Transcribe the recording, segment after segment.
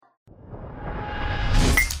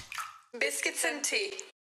Biscuits and tea.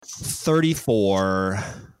 34.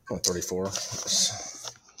 Oh, 34.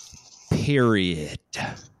 Period.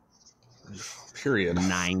 Period.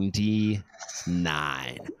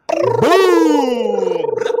 99. Boom!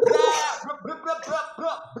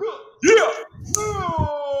 Yeah!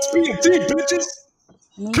 Speaking tea, bitches!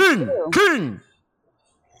 King!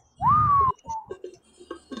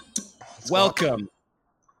 Welcome.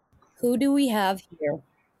 Who do we have here?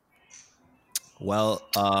 Well,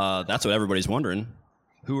 that's what everybody's wondering.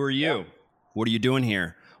 Who are you? What are you doing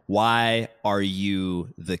here? Why are you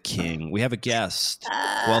the king? We have a guest.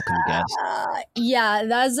 Welcome, guest. Yeah,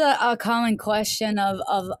 that's a common question of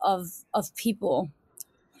people.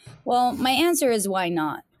 Well, my answer is why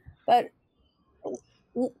not? But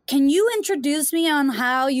can you introduce me on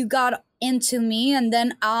how you got into me, and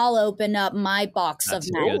then I'll open up my box of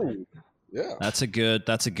knowledge. Yeah, that's a good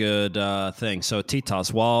thing. So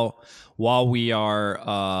Titas, while we are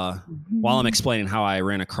while I'm explaining how I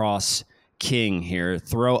ran across King here,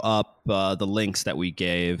 throw up the links that we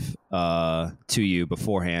gave to you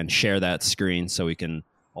beforehand. Share that screen so we can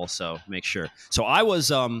also make sure. So I was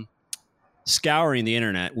scouring the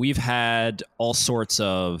internet. We've had all sorts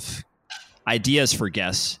of ideas for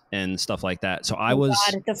guests and stuff like that. So I was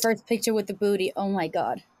God, the first picture with the booty. Oh my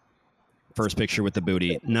God. First picture with the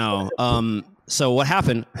booty. No. So what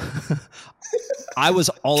happened? I was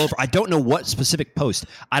all over. I don't know what specific post.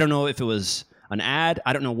 I don't know if it was an ad.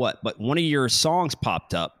 I don't know what. But one of your songs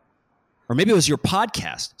popped up, or maybe it was your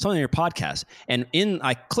podcast. Something on your podcast. And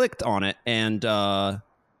I clicked on it, and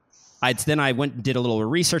then I went and did a little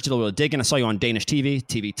research, a little digging. I saw you on Danish TV,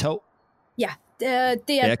 TV 2. Yeah. Det var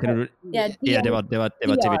TV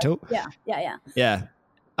 2. Yeah. Yeah.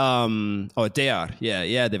 DR.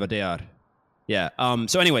 Yeah, det var DR. Yeah.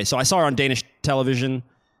 So anyway, so I saw her on Danish television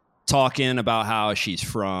talking about how she's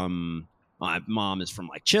from, my mom is from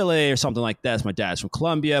like Chile or something like that. My dad's from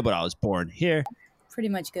Colombia, but I was born here. Pretty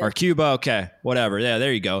much good. Or Cuba. Okay. Whatever. Yeah,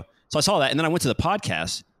 there you go. So I saw that. And then I went to the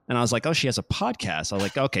podcast and I was like, oh, she has a podcast. I was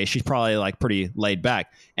like, okay, she's probably like pretty laid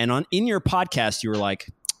back. And in your podcast, you were like,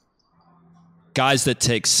 guys that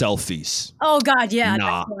take selfies. Oh God. Yeah.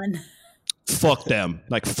 Nah. That's one. Fuck them.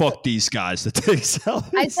 Like, fuck these guys that take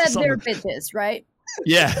selfies. I said they're bitches, right?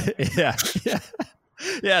 Yeah.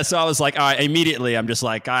 Yeah, so I was like, all right, immediately I'm just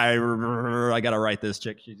like, I got to write this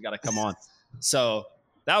chick. She's got to come on. So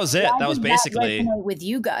that was it. That was basically with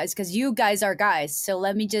you guys, because you guys are guys. So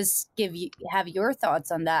let me just have your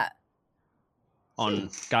thoughts on that. On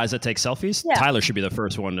guys that take selfies? Yeah. Tyler should be the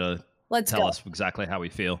first one to tell go. us exactly how we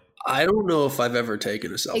feel. I don't know if I've ever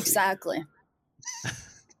taken a selfie. Exactly.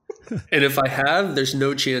 And if I have, there's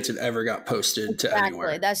no chance it ever got posted to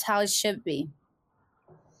anywhere. That's how it should be.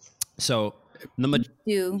 So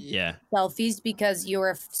do selfies because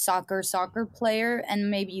you're a soccer player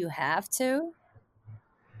and maybe you have to?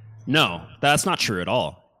 No, that's not true at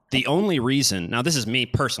all. The only reason, now this is me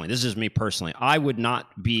personally, I would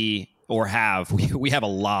not be or have, we have a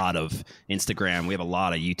lot of Instagram, we have a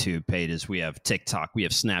lot of YouTube pages, we have TikTok, we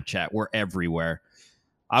have Snapchat, we're everywhere.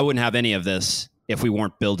 I wouldn't have any of this if we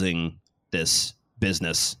weren't building this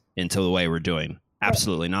business into the way we're doing.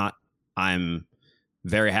 Absolutely not. I'm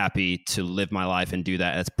very happy to live my life and do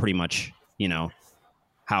that. That's pretty much,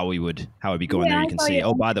 how we would be going there. You can see,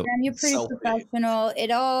 by the way, you're pretty professional.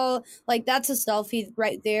 It all, like, that's a selfie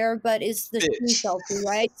right there, but it's the true selfie,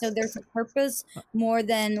 right? So there's a purpose more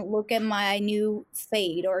than look at my new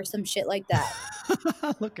fade or some shit like that.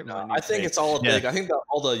 Look at my new fade. It's all big. I think that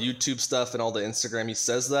all the YouTube stuff and all the Instagram, he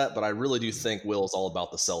says that, but I really do think Will's all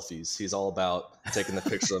about the selfies. He's all about taking the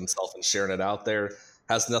picture of himself and sharing it out there.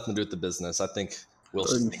 Has nothing to do with the business. I think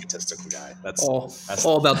Will's just an egotistical guy. That's all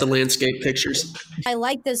about the landscape pictures. I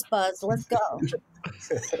like this buzz. Let's go.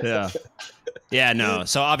 Yeah, no.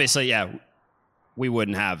 So obviously, we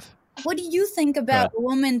wouldn't have. What do you think about a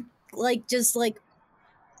woman sharing? This is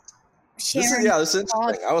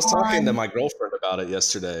interesting. I was talking to my girlfriend about it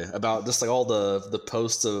yesterday, about just like all the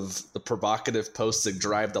posts of the provocative posts that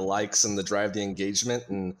drive the likes and drive the engagement.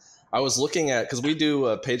 And I was looking at, because we do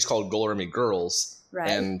a page called Goal Army Girls. Right.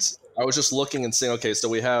 And I was just looking and saying, okay, so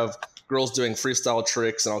we have girls doing freestyle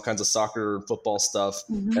tricks and all kinds of soccer and football stuff.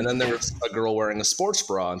 Mm-hmm. And then there was a girl wearing a sports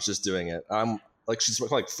bra and she's doing it. I'm like, she's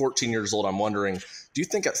like 14 years old. I'm wondering, do you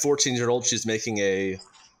think at 14-year-old she's making a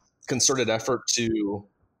concerted effort to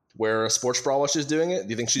wear a sports bra while she's doing it? Do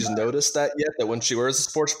you think she's noticed that yet? That when she wears a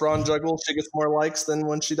sports bra and juggles, she gets more likes than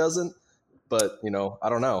when she doesn't? But, I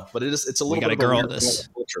don't know. But it's a little bit of a weird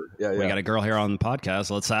culture. Yeah. We got a girl here on the podcast.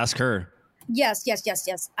 Let's ask her. Yes.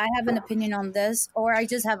 I have an opinion on this, or I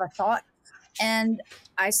just have a thought. And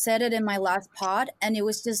I said it in my last pod, and it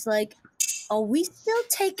was just like, are we still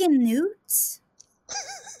taking nudes?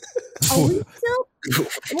 Are we still?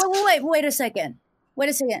 Wait a second.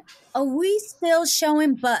 Are we still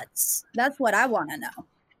showing butts? That's what I want to know.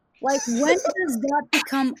 Like, when does that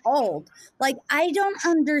become old? Like, I don't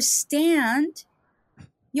understand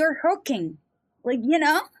your hooking. Like, you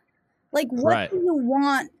know? Like, what do you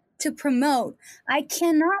want to promote? I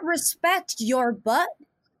cannot respect your butt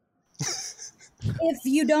if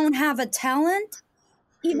you don't have a talent,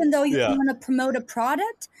 even though you want to promote a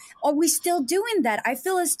product. Are we still doing that? I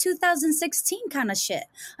feel it's 2016 kind of shit.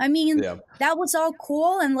 I mean, that was all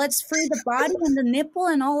cool, and let's free the body and the nipple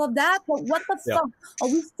and all of that. But what the fuck? Are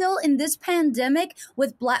we still in this pandemic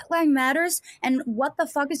with Black Lives Matters? And what the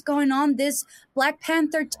fuck is going on? This Black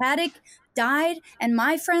Panther Tadic died, and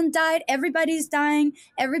my friend died. Everybody's dying.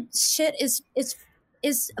 Every shit is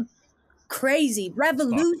a crazy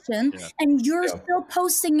revolution, and you're still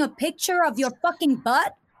posting a picture of your fucking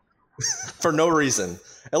butt for no reason.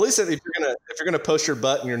 At least if you're gonna post your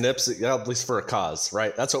butt and your nips, at least for a cause,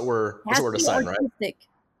 right? That's what we're deciding, right?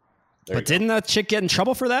 But didn't that chick get in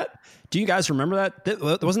trouble for that? Do you guys remember that?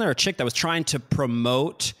 Wasn't there a chick that was trying to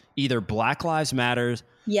promote either Black Lives Matters,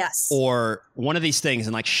 or one of these things,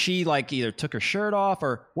 and like she like either took her shirt off,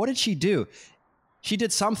 or what did she do? She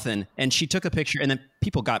did something, and she took a picture, and then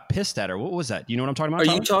people got pissed at her. What was that? Do you know what I'm talking about?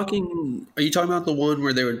 Are you talking about the one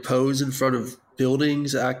where they would pose in front of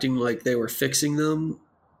buildings, acting like they were fixing them?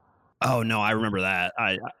 Oh no, I remember that.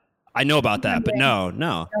 I know about that, but no. I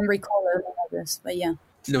don't recall this, but yeah.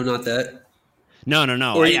 No, not that. No.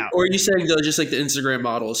 Or are you saying though, just like the Instagram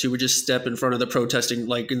models who would just step in front of the protesting,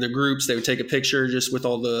 like in the groups, they would take a picture just with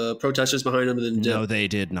all the protesters behind them, and then no, they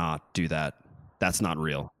did not do that. That's not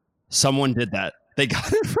real. Someone did that. They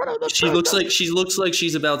got in front of the. She looks like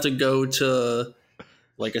she's about to go to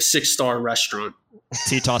like a 6-star restaurant.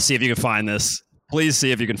 T-Toss, see if you can find this. Please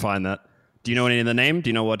see if you can find that. Do you know any of the name? Do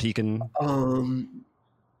you know what he can?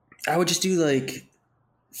 I would just do like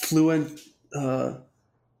fluent.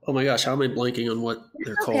 Oh my gosh, how am I blanking on what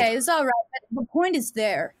they're called? Okay, it's all right. But the point is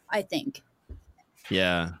there, I think.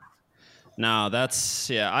 Yeah. No, that's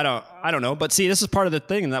I don't know. But see, this is part of the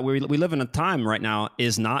thing that we live in a time right now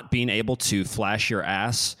is not being able to flash your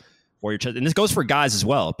ass or your chest. And this goes for guys as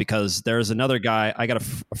well, because there's another guy. I got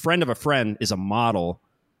a friend of a friend is a model.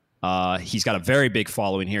 He's got a very big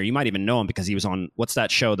following here. You might even know him because he was on what's that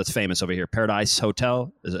show that's famous over here? Paradise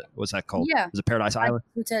Hotel? What's that called? Yeah. Is it Paradise Island?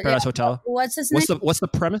 Paradise Hotel. What's his name? What's the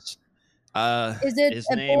premise? Is it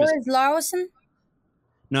Boris Larson?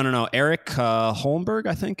 No. Eric Holmberg,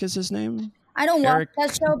 I think is his name. I don't watch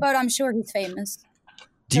that show, but I'm sure he's famous.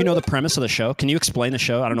 Do you know the premise of the show? Can you explain the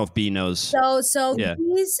show? I don't know if B knows. So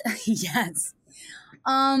these yes.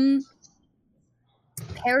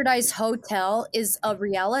 Paradise Hotel is a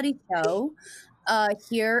reality show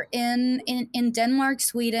here in Denmark,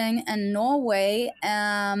 Sweden, and Norway,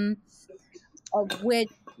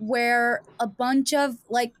 where a bunch of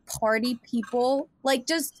like party people, like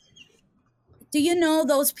just. Do you know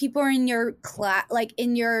those people in your class, like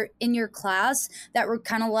in your class, that were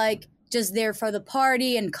kind of like just there for the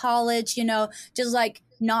party in college, you know, just like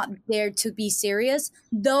not there to be serious?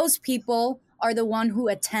 Those people are the one who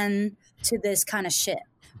attend to this kind of shit,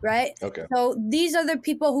 right? Okay. So these are the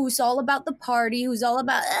people who's all about the party, who's all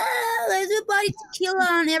about there's a body tequila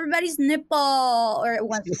on everybody's nipple or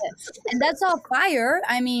one shit, and that's all fire.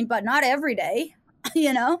 I mean, but not every day.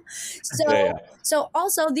 You know, so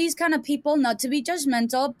also these kind of people, not to be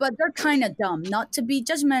judgmental, but they're kind of dumb. Not to be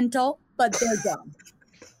judgmental, but they're dumb.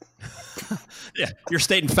 Yeah, you're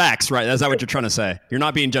stating facts, right? That's not what you're trying to say. You're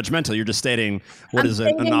not being judgmental. You're just stating what is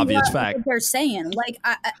an obvious fact. What they're saying, like,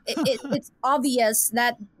 it's obvious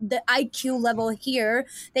that the IQ level here,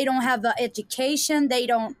 they don't have the education. They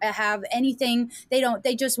don't have anything.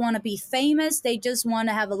 They just want to be famous. They just want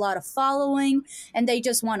to have a lot of following, and they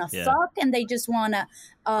just want to fuck, and they just want to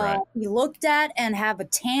be looked at and have a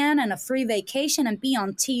tan and a free vacation and be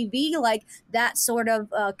on TV, like that sort of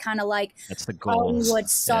kind of like that's the goal. Hollywood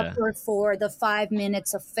suffer for the 5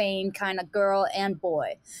 minutes of fame kind of girl and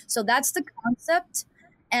boy. So that's the concept.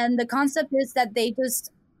 And the concept is that they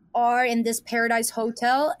just are in this Paradise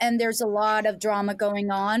Hotel, and there's a lot of drama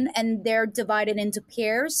going on, and they're divided into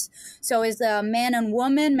pairs. So it's a man and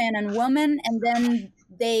woman, and then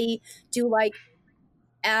they do like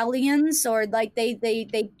aliens, or like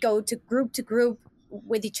they go to group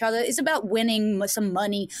with each other. It's about winning some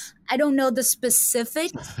money. I don't know the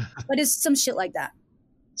specifics, but it's some shit like that.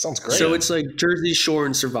 Sounds great. So it's like Jersey Shore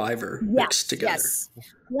and Survivor mixed together. Yes,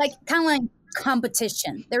 like kind of like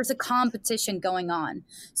competition. There's a competition going on.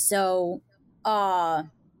 So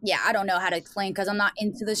yeah, I don't know how to explain because I'm not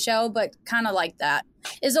into the show, but kind of like that.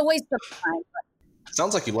 It's a waste of time.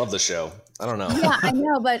 Sounds like you love the show. I don't know. Yeah, I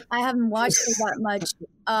know, but I haven't watched it that much.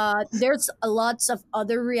 There's lots of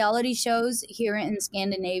other reality shows here in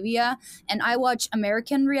Scandinavia, and I watch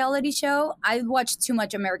American reality show. I watch too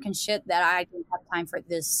much American shit that I don't have time for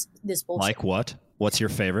this bullshit. Like what? What's your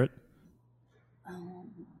favorite?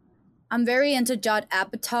 I'm very into Judd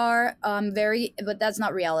Apatow. But that's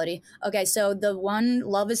not reality. Okay, so the one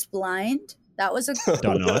Love Is Blind. That was a.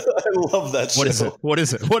 Don't know it. I love that show. What is it? What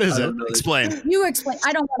is it? What is it? Explain. You explain.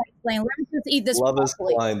 I don't want to explain. Let me just eat this. Love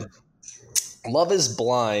properly. Is Blind. Love is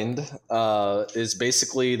Blind is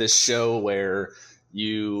basically this show where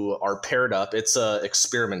you are paired up. It's a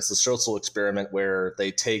experiment. It's a social experiment where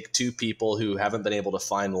they take two people who haven't been able to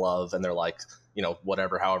find love, and they're like,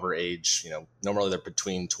 however age, normally they're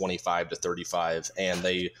between 25 to 35, and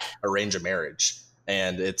they arrange a marriage.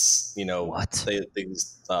 And it's, what?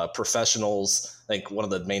 These professionals, I think one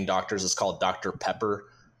of the main doctors is called Dr. Pepper.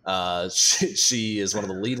 She is one of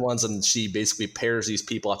the lead ones, and she basically pairs these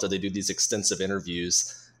people after they do these extensive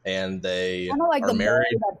interviews, and they kind of like are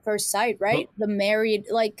married at First Sight, right? The Married,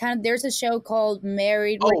 like kind of. There's a show called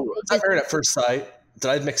Married. Oh, is that Married at First Sight? Did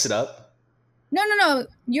I mix it up? No.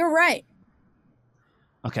 You're right.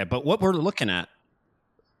 Okay, but what we're looking at,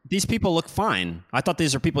 these people look fine. I thought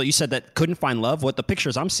these are people you said that couldn't find love. What the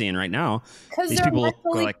pictures I'm seeing right now, because these they're people look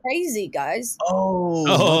mentally like crazy, guys. Oh.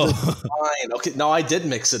 Blind. Okay, no, I did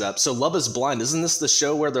mix it up. So Love Is Blind, isn't this the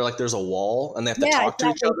show where they're like there's a wall and they have to talk to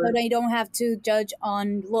each other? So they don't have to judge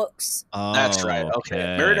on looks. Oh, that's right. Okay.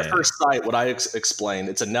 Married at First Sight, what I explained,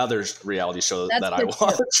 it's another reality show that I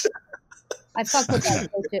watch. I fuck with that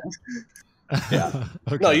show too. Yeah.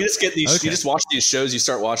 Okay. No, you just get these. Okay. You just watch these shows. You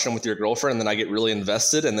start watching them with your girlfriend, and then I get really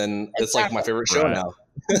invested, and then it's like my favorite show now.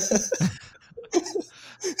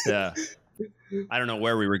 Yeah. I don't know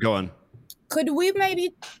where we were going. Could we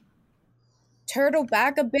maybe turtle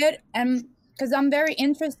back a bit, and because I'm very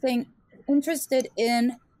interested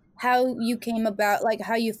in how you came about, like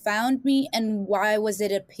how you found me, and why was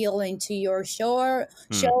it appealing to your show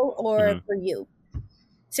or for you?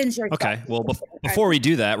 Since you're okay. Well, before we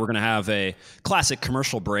do that, we're going to have a classic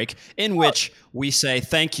commercial break in which we say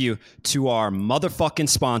thank you to our motherfucking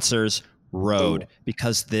sponsors, Rode,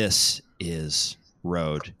 because this is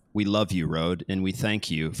Rode. We love you, Rode, and we thank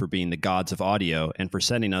you for being the gods of audio and for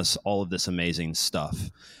sending us all of this amazing stuff.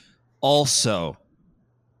 Also,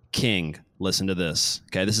 King, listen to this.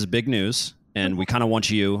 Okay, this is big news, and we kind of want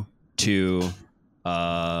you to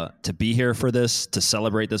be here for this, to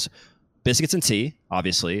celebrate this. Biscuits and Tea,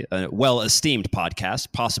 obviously, a well-esteemed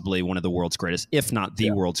podcast, possibly one of the world's greatest, if not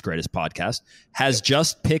the world's greatest podcast, has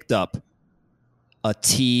just picked up a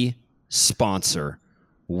tea sponsor.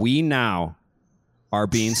 We now are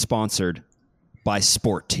being sponsored by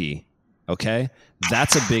Sport Tea. Okay?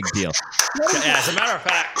 That's a big deal. Yeah, as a matter of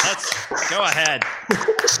fact, let's go ahead.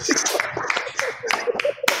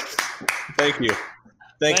 Thank you.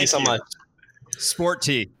 Thank you so much. Sport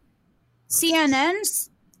Tea. CNN's?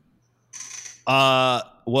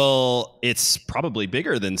 Well, it's probably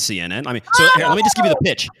bigger than CNN. I mean, so here, let me just give you the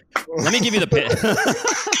pitch. Let me give you the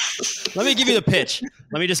pitch. Let me give you the pitch.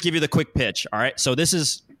 Let me just give you the quick pitch. All right. So this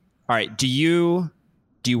is, all right. Do you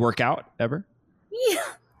work out ever? Yeah,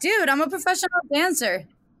 dude, I'm a professional dancer.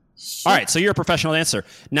 Shit. All right. So you're a professional dancer.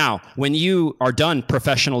 Now, when you are done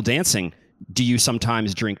professional dancing, do you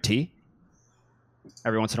sometimes drink tea?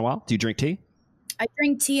 Every once in a while? Do you drink tea? I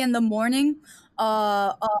drink tea in the morning.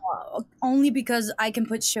 Only because I can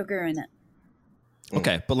put sugar in it.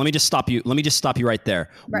 Okay, but let me just stop you. Let me just stop you right there.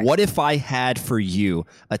 Right. What if I had for you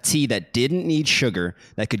a tea that didn't need sugar,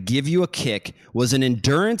 that could give you a kick, was an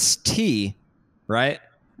endurance tea, right?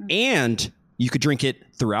 And you could drink it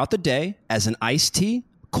throughout the day as an iced tea,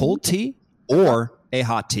 cold tea, or a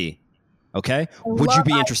hot tea. Okay? Would you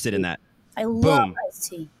be interested in that? I love iced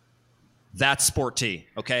tea. That's Sport Tea.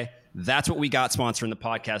 Okay? That's what we got sponsoring the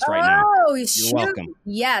podcast right now. Oh, you're welcome.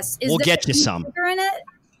 Yes. We'll get you some. Sugar in it?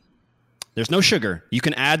 There's no sugar. You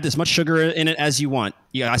can add as much sugar in it as you want.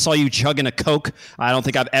 Yeah, I saw you chugging a Coke. I don't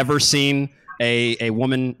think I've ever seen a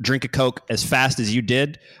woman drink a Coke as fast as you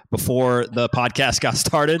did before the podcast got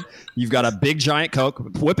started. You've got a big giant Coke.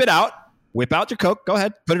 Whip it out. Whip out your Coke. Go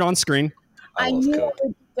ahead. Put it on screen. I knew I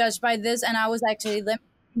would be judged by this, and I was actually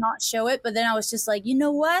not show it, but then I was just like, you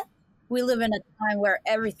know what? We live in a time where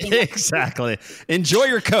everything exactly. Enjoy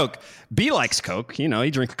your Coke. B likes Coke. You know,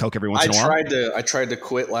 you drink Coke every once in a while. I tried to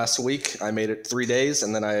quit last week. I made it 3 days,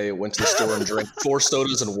 and then I went to the store and drank 4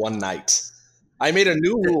 sodas in one night. I made a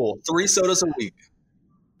new rule: 3 sodas a week.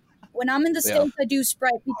 When I'm in the States, I do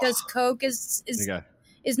Sprite because Coke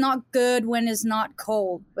is not good when it's not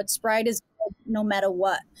cold, but Sprite is good no matter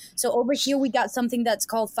what. So over here we got something that's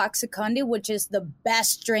called Faxacundi, which is the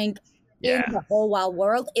best drink in the whole wild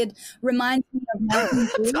world. It reminds me of Mountain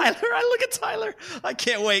Dew. Tyler, I look at Tyler. I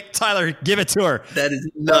can't wait. Tyler, give it to her. That is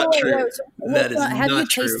not true. That is Have not you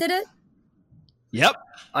true. tasted it? Yep.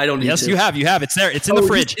 I don't need Yes, to. you have. You have. It's there. It's in the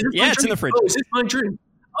fridge. Yeah, it's in the fridge. Oh, is this my drink?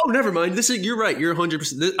 Oh, never mind. You're right. You're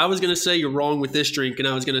 100%. I was going to say you're wrong with this drink, and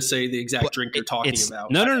I was going to say the exact drink you're talking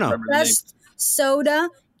about. No. Best soda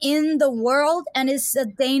in the world, and it's a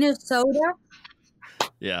Danish soda.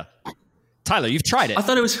 Yeah. Tyler, you've tried it. I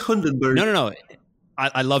thought it was Hundenberg. No.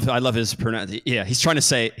 I love his pronunciation. Yeah, he's trying to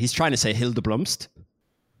say Hildeblomst.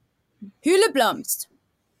 Hyldeblomst.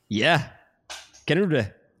 Yeah. Kender du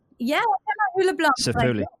det? Ja, Hyldeblomst.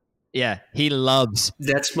 Selvfølgelig. Yeah, he loves.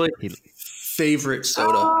 That's my favorite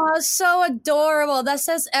soda. Oh, so adorable. That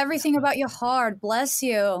says everything about your heart. Bless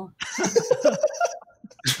you.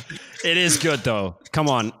 It is good though. Come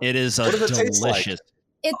on, it is What does it taste like? delicious.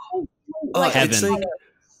 It's Oh, heaven. it's like,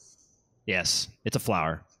 Yes, it's a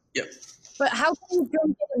flower. yep. but how can you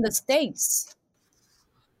drink it in the States?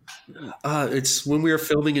 It's when we were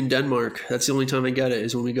filming in Denmark. That's the only time I get it,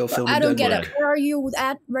 is when we go film I in don't get Denmark. it. Where are you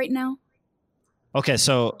at right now? Okay,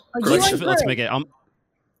 so you let's in make it.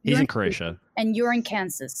 He's in Croatia. And you're in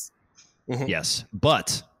Kansas. Yes,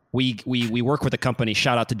 but we work with a company.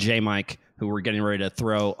 Shout out to J Mike, who we're getting ready to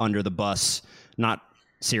throw under the bus. Not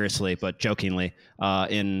seriously, but jokingly.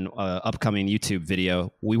 In upcoming YouTube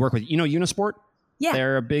video, we work with Unisport. Yeah.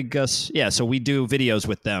 They're a big so we do videos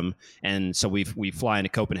with them, and so we fly into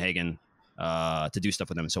Copenhagen to do stuff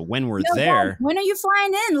with them. So when we're there, God, when are you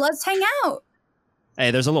flying in? Let's hang out.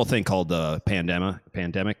 hey, there's a little thing called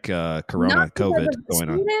pandemic, Corona, Not because COVID of going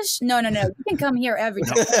on. Swedish? No. You can come here every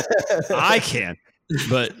day. I can,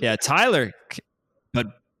 but yeah, Tyler, but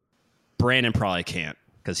Brandon probably can't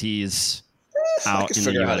because he's I out could in the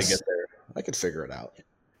figure out how to US. get there. I could figure it out.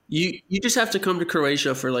 You just have to come to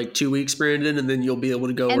Croatia for like 2 weeks, Brandon, and then you'll be able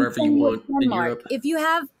to go And wherever same you with want in Denmark. Europe. If you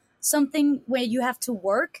have something where you have to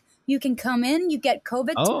work, you can come in, you get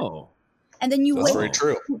COVID, Oh, and then you That's wait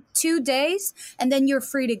very true. 2 days, and then you're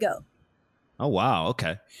free to go. oh wow,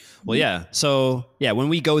 okay. Well, yeah. So yeah, when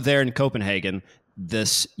we go there in Copenhagen,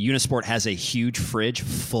 this Unisport has a huge fridge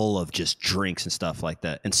full of just drinks and stuff like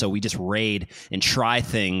that, and so we just raid and try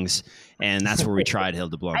things, and that's where we tried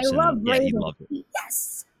Hildeblomst. I love and, yeah, he raiding. loved it.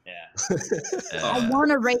 Yes. Yeah. I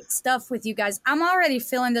want to rate stuff with you guys. I'm already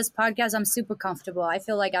feeling this podcast. I'm super comfortable. I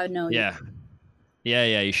feel like I know you.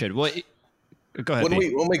 Yeah. You should. Well, go ahead. When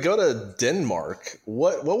B. we go to Denmark,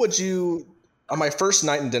 what would you on my first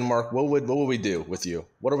night in Denmark? What would we do with you?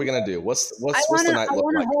 What are we gonna do? What's the night I look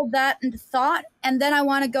want to like? hold that in thought, and then I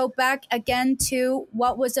want to go back again to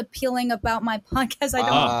what was appealing about my podcast. I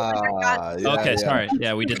don't feel like I got Okay, sorry.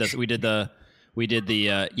 Yeah, we did this. We did the.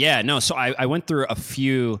 Yeah, no. So I went through a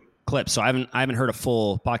few clips. So I haven't heard a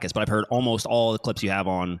full podcast, but I've heard almost all the clips you have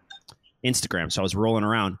on Instagram. So I was rolling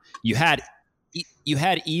around. You had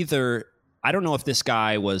either. I don't know if this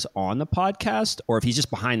guy was on the podcast or if he's just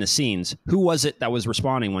behind the scenes. Who was it that was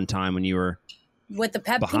responding one time when you were with the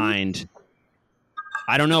pet peeve? behind?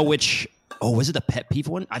 I don't know which. Oh, was it the pet peeve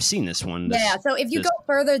one? I've seen this one. Yeah. So if you go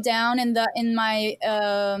further down in my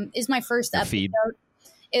is my first episode feed.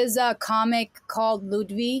 is a comic called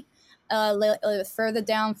Ludwig. Further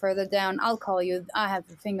down. I'll call you. I have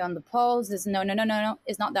the finger on the pulse. This no.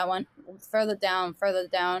 It's not that one. Further down,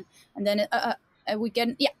 and then we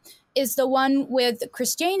get Is the one with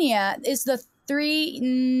Christiania. Is the 3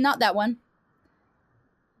 not that one?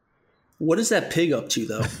 What is that pig up to,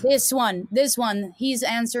 though? This one. He's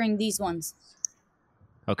answering these ones.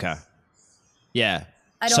 Okay. Yeah.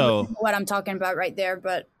 I don't know what I'm talking about right there,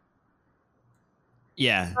 but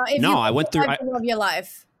yeah. if No, you I went through. Love Your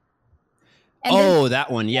Life. And then,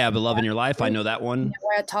 That one. Yeah, But Love in Your Life. I know that one.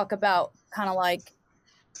 where I talk about kind of like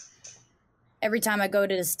every time I go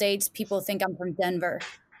to the States, people think I'm from Denver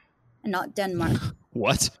and not Denmark.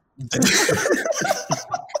 What?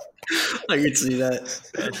 I can see that.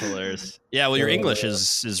 That's hilarious. Yeah, well, your English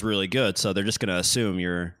is really good, so they're just gonna assume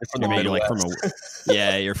you're maybe like from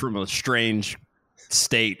you're from a strange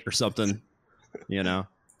state or something, you know.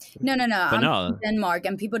 No. But I'm from Denmark,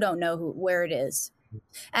 and people don't know where it is.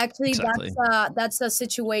 Actually, Exactly. that's a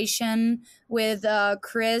situation with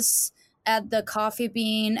Chris at the Coffee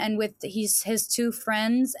Bean, and with his 2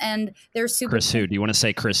 friends, and they're super. Chris who? Do you want to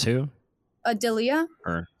say Chris who? Adelia.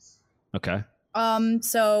 Or okay.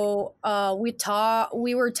 So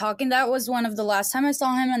we were talking. That was one of the last time I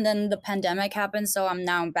saw him, and then the pandemic happened, so I'm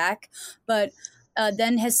now back. But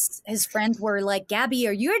then his friends were like, "Gabby,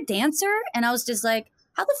 are you a dancer?" And I was just like,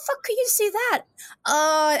 how the fuck could you see that?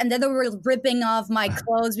 And then they were ripping off my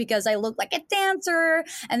clothes because I look like a dancer.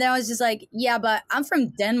 And then I was just like, yeah, but I'm from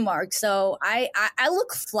Denmark, so I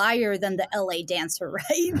look flyer than the LA dancer,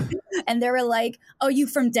 right? And they were like, oh, you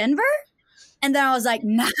from Denver? And then I was like,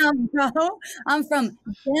 nah, bro, I'm from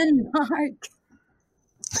Denmark.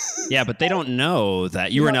 Yeah, but they don't know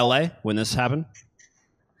that you were in LA when this happened.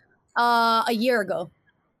 A year ago.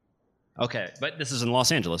 Okay, but this is in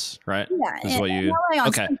Los Angeles, right? Yeah, This is what you.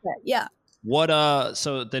 Okay. Sunset, yeah. What?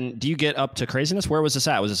 So then, do you get up to craziness? Where was this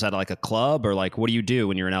at? Was this at like a club, or like what do you do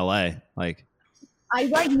when you're in LA? Like, I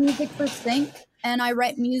write music for Sync, and I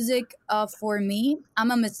write music for me.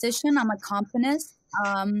 I'm a musician. I'm a componist.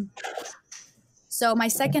 So my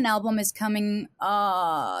second album is coming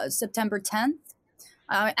September 10th.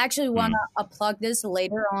 I actually want to plug this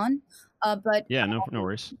later on, but yeah, no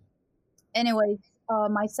worries. Anyways,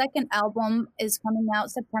 my second album is coming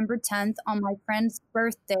out September 10th on my friend's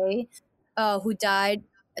birthday, who died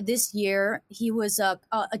this year. He was a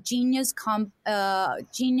genius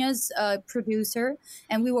genius producer,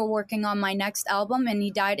 and we were working on my next album, and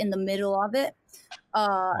he died in the middle of it.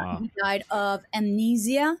 Wow. He died of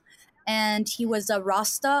amnesia, and he was a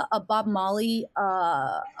Rasta, a Bob Marley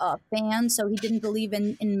fan, so he didn't believe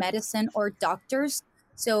in medicine or doctors.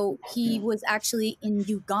 So he was actually in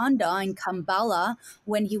Uganda, in Kampala,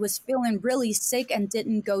 when he was feeling really sick and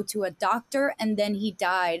didn't go to a doctor, and then he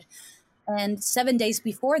died. And 7 days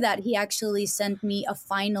before that, he actually sent me a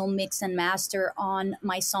final mix and master on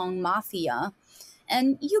my song Mafia.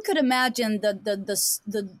 And you could imagine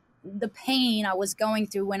the pain I was going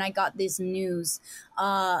through when I got this news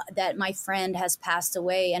that my friend has passed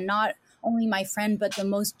away. And not only my friend, but the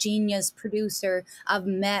most genius producer I've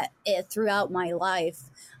met throughout my life.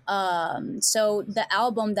 So the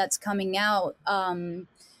album that's coming out,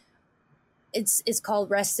 it's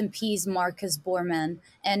called Rest in Peace, Marcus Bormann,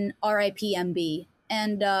 and R.I.P. MB.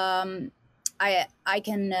 And I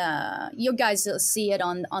can you guys will see it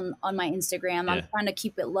on my Instagram. Yeah. I'm trying to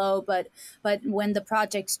keep it low, but when the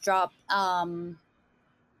projects drop,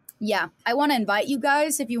 yeah, I want to invite you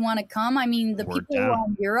guys if you want to come. I mean, the Word people who are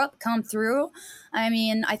in Europe come through. I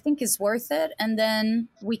mean, I think it's worth it. And then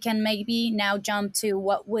we can maybe now jump to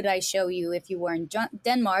what would I show you if you were in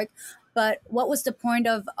Denmark. But what was the point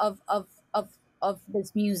of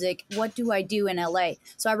this music? What do I do in LA?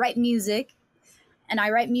 So I write music, and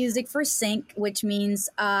I write music for Sync, which means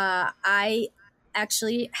I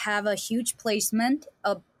actually have a huge placement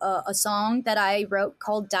of a song that I wrote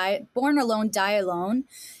called Born Alone, Die Alone.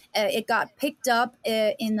 It got picked up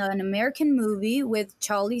in an American movie with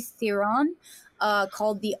Charlize Theron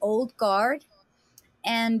called The Old Guard.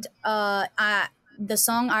 And the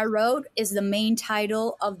song I wrote is the main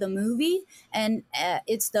title of the movie, and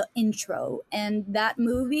it's the intro. And that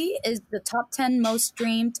movie is the top 10 most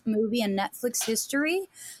streamed movie in Netflix history.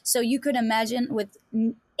 So you could imagine with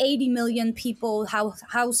 80 million people,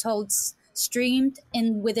 households streamed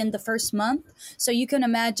within the first month. So you can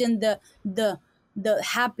imagine the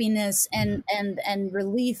happiness and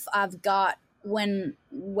relief I've got when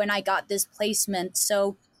I got this placement.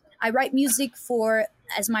 So I write music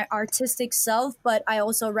as my artistic self, but I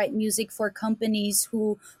also write music for companies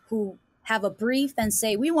who have a brief and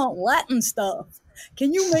say, we want Latin stuff.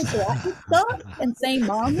 Can you make Latin stuff? And say,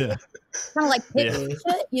 Mom, kind of like pick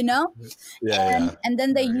shit, you know? And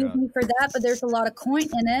then they use me for that, but there's a lot of coin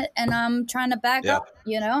in it, and I'm trying to back up,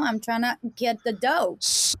 you know? I'm trying to get the dough.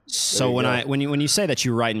 So when you say that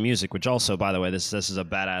you write music, which also, by the way, this is a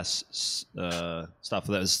badass stuff.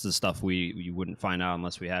 This is the stuff you wouldn't find out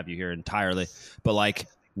unless we have you here entirely. But like,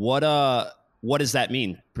 what does that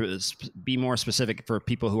mean? Be more specific for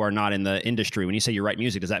people who are not in the industry. When you say you write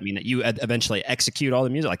music, does that mean that you eventually execute all the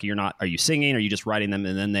music? Like are you singing? Are you just writing them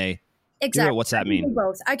and then they? Exactly. What's that mean?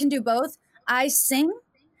 I can do both. I sing.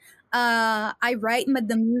 I write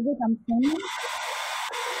the music I'm singing.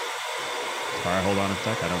 All right, hold on a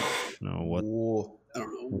sec. I don't know what. I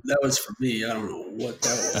don't know. That was for me. I don't know what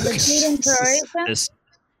that was. The inspiration?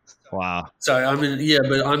 Wow. Sorry, I'm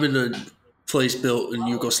in a place built in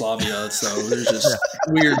Yugoslavia, so there's just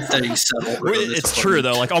weird things settled. It's true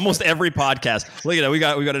though. Like almost every podcast, look at that. We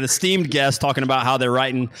got an esteemed guest talking about how they're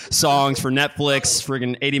writing songs for Netflix,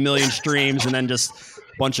 friggin' 80 million streams, and then just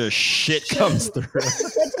a bunch of shit comes through.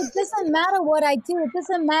 It doesn't matter what I do. It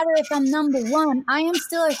doesn't matter if I'm number one. I am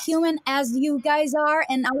still a human as you guys are,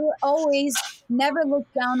 and I will always never look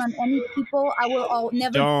down on any people. I will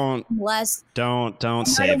never less. Don't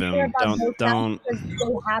save him. Don't. They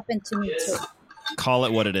happen to me too. Call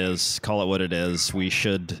it what it is. Call it what it is. We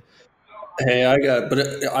should. Hey, I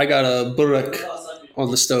got a burek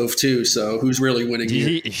on the stove too. So who's really winning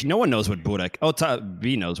here? No one knows what burek. Oh,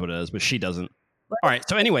 B knows what it is, but she doesn't. All right.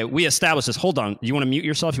 So anyway, we established this. Hold on. You want to mute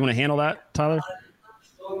yourself? You want to handle that, Tyler?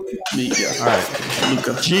 Me, yeah. All right.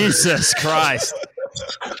 Luca. Jesus Christ.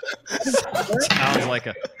 Sounds like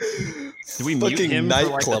a. Do we mute him?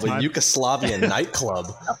 Nightclub, a Yugoslavian nightclub.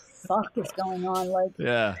 What the fuck is going on? Like,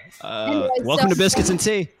 Yeah. Anyway, Welcome so- to Biscuits and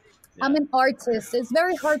Tea. I'm an artist. It's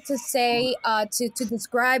very hard to say, to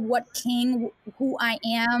describe who I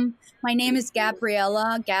am. My name is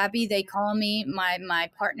Gabriella. Gabby, they call me. My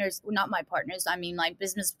partners, not my partners, I mean my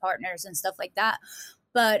business partners and stuff like that.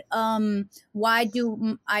 But why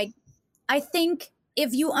do I think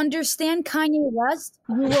if you understand Kanye West,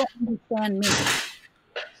 you will understand me.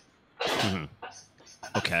 Mm-hmm.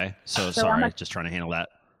 Okay. So So sorry, I'm just trying to handle that.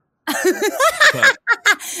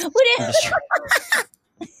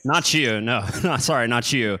 Not you. No, sorry,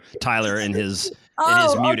 not you, Tyler, in his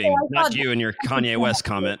muting. Okay, Not you and your Kanye West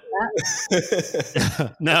comment.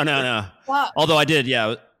 No. Wow. Although I did,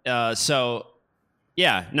 yeah. So,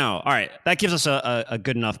 yeah, no. All right. That gives us a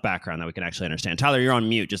good enough background that we can actually understand. Tyler, you're on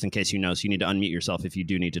mute, just in case you know. So you need to unmute yourself if you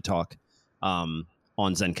do need to talk on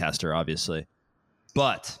Zencastr, obviously.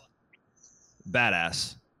 But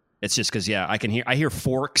badass. It's just because, yeah, I hear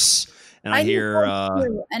forks and I hear.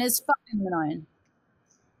 And it's fucking annoying.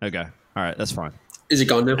 Okay. All right. That's fine. Is it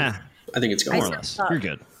gone now? Eh, I think it's gone. more or less. You're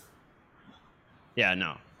good. Yeah,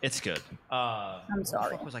 no. It's good. I'm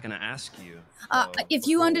sorry. What was I going to ask you? If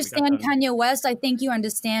you understand Kanye West, I think you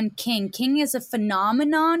understand King. King is a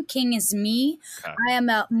phenomenon. King is me. Okay. I am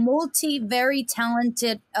a very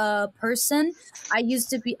talented person.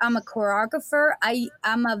 I'm a choreographer.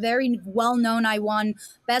 I'm a very well-known, I won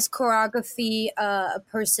Best Choreography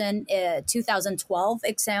person 2012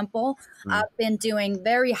 example. I've been doing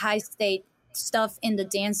very high state stuff in the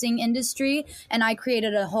dancing industry, and I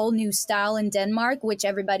created a whole new style in Denmark, which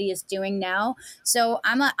everybody is doing now. So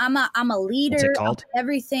I'm a leader. What's it called? Of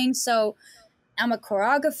everything. So I'm a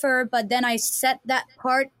choreographer, but then I set that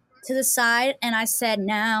part to the side and I said,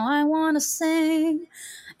 now I want to sing.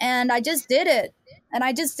 And I just did it.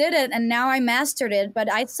 And now I mastered it,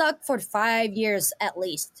 but I sucked for 5 years at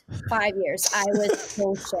least. 5 years. I was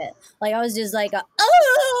bullshit. Like I was just like,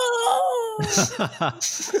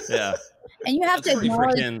 Yeah. And you have That's to pretty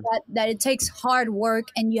acknowledge that it takes hard work,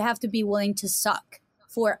 and you have to be willing to suck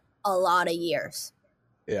for a lot of years.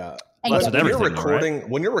 Yeah. And That's get- with When you're everything, though, right?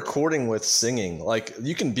 when you're recording with singing, like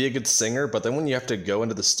you can be a good singer, but then when you have to go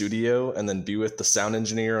into the studio and then be with the sound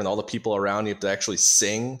engineer and all the people around, you have to actually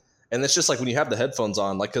sing. And it's just like when you have the headphones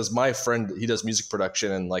on, like, cause my friend, he does music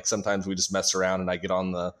production, and like sometimes we just mess around and I get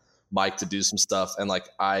on the mic to do some stuff, and like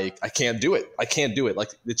I can't do it. Like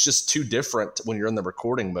it's just too different when you're in the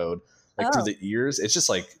recording mode, like through the ears. It's just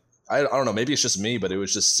like, I don't know, maybe it's just me, but it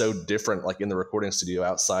was just so different, like in the recording studio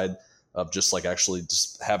outside of just like actually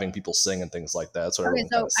just having people sing and things like that. That's what Okay, everyone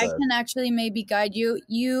so kind of I said. can actually maybe guide you.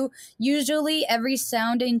 You usually every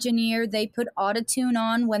sound engineer, they put autotune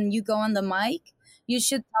on when you go on the mic. You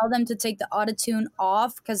should tell them to take the autotune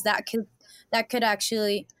off, because that could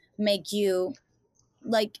actually make you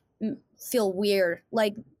like feel weird.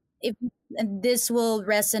 Like if this will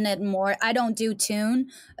resonate more. I don't do tune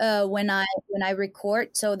when I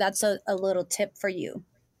record, so that's a little tip for you.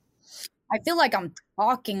 I feel like I'm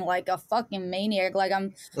talking like a fucking maniac. Like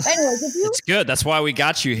I'm. Anyways, It's good. That's why we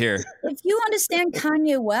got you here. if you understand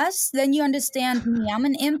Kanye West, then you understand me. I'm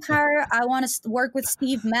an empire. I want to work with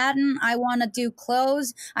Steve Madden. I want to do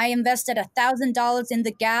clothes. I invested $1,000 in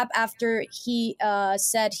The Gap after he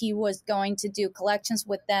said he was going to do collections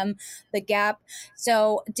with them, The Gap.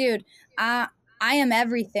 So, dude, I am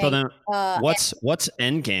everything. So then, what's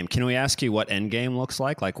Endgame? Can we ask you what Endgame looks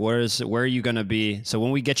like? Like, where are you going to be? So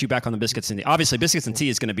when we get you back on the Biscuits and Tea, obviously Biscuits and Tea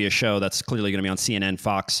is going to be a show that's clearly going to be on CNN,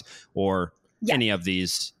 Fox, or any of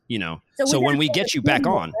these, you know. So we're when gonna we be in get the you back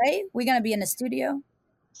studio, on, right? We're gonna be in the studio.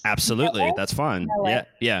 absolutely, LA? that's fun. LA?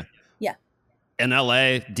 Yeah. Yeah. In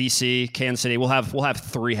LA, DC, Kansas City, we'll have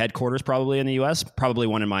 3 headquarters probably in the US, probably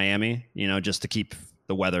one in Miami, you know, just to keep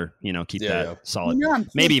the weather, you know, keep that solid. You know I'm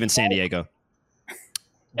Maybe Cuban, even San right? Diego.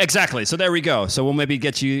 Exactly. So there we go. So we'll maybe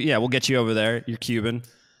get you. Yeah, we'll get you over there. You're Cuban.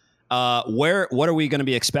 What are we going to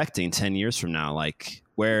be expecting 10 years from now? Like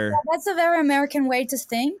where? That's a very American way to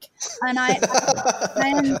think, and I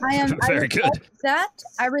am Very good.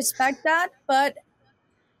 I respect that, but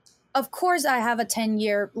of course I have a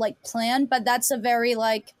 10-year like plan. But that's a very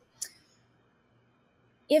like,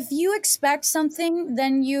 if you expect something,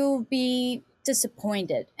 then you'll be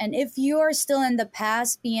disappointed, and if you are still in the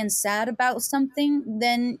past being sad about something,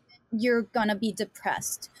 then you're gonna be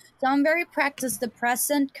depressed. So I'm very practice the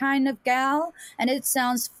present kind of gal, and it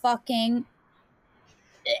sounds fucking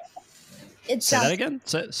It Say that sounds, again.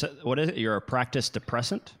 So what is it? You're a practice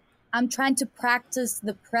depressant? I'm trying to practice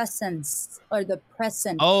the presence or the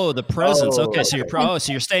present. Oh, the presence. Oh, Okay, so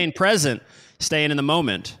you're staying present, staying in the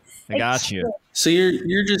moment. I got you. So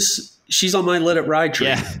you're just she's on my let it ride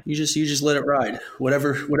train. Yeah. You just let it ride.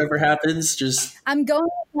 Whatever happens, just I'm going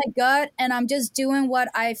with my gut and I'm just doing what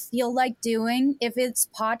I feel like doing. If it's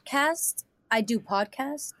podcast, I do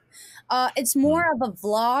podcast. It's more of a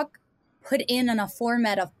vlog put in a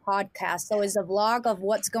format of podcast. So it's a vlog of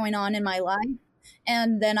what's going on in my life.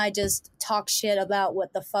 And then I just talk shit about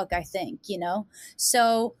what the fuck I think, you know?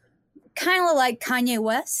 So kind of like Kanye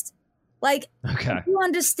West. Like, Okay. if you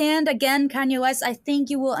understand, again, Kanye West, I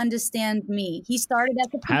think you will understand me. He started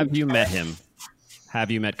at the Have you met him?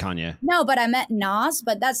 Have you met Kanye? No, but I met Nas,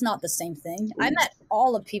 but that's not the same thing. I met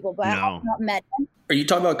all the people, but I No. have not met him. are you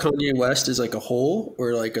talking about Kanye West as like a whole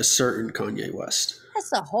or like a certain Kanye West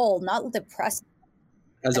That's a whole, not the present.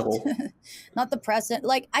 as a whole? Not the present.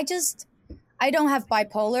 Like, I don't have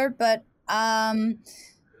bipolar, but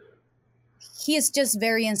he is just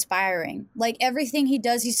very inspiring. Like everything he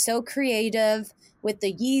does, he's so creative with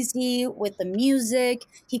the Yeezy, with the music.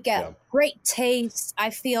 He got great taste.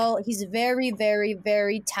 I feel he's very, very,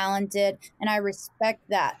 very talented, and I respect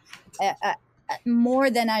that more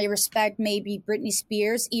than I respect maybe Britney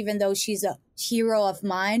Spears, even though she's a hero of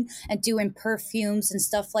mine and doing perfumes and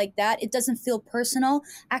stuff like that. It doesn't feel personal.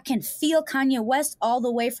 I can feel Kanye West all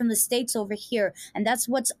the way from the States over here. And that's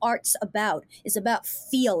what art's about. It's about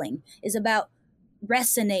feeling. It's about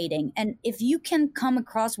resonating. And if you can come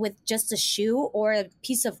across with just a shoe or a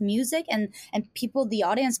piece of music and people, the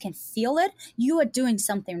audience can feel it, you are doing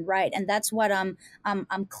something right. And that's what I'm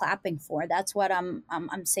clapping for. That's what I'm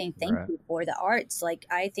saying thank you for. The arts, like,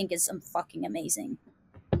 I think is fucking amazing.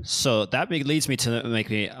 So that leads me to make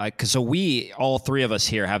me, because so we, all three of us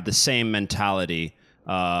here, have the same mentality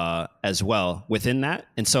as well within that.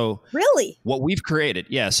 And so really what we've created,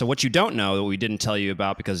 so what you don't know that we didn't tell you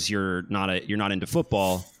about because you're not into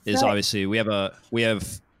football is obviously we have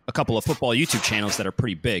a couple of football YouTube channels that are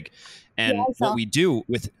pretty big. And what we do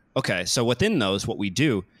so within those, what we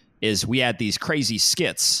do is we add these crazy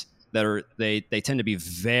skits that are they tend to be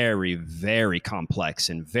very, very complex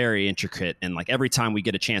and very intricate. And like every time we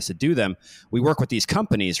get a chance to do them, we work with these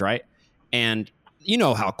companies, right? And you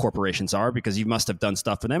know how corporations are because you must have done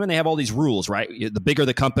stuff for them, and they have all these rules, right? The bigger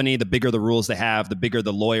the company, the bigger the rules they have, the bigger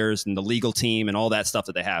the lawyers and the legal team and all that stuff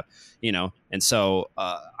that they have, you know? And so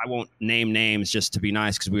I won't name names just to be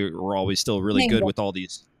nice because we're always still really good with all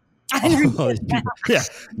these people. Yeah.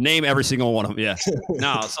 Name every single one of them. Yeah.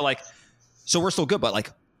 No. So we're still good, but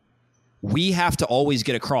like, we have to always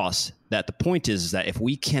get across that the point is that if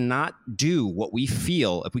we cannot do what we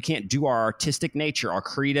feel, if we can't do our artistic nature, our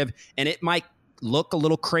creative, and it might look a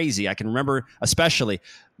little crazy. I can remember especially,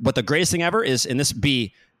 but the greatest thing ever is, and this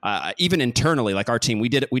even internally, like our team, we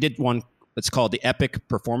did one. It's called the Epic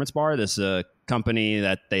Performance Bar. This company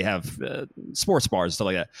that they have sports bars and stuff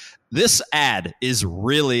like that. This ad is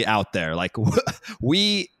really out there. Like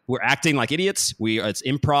we're acting like idiots. It's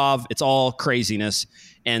improv. It's all craziness.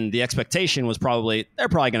 And the expectation was they're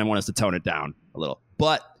probably going to want us to tone it down a little.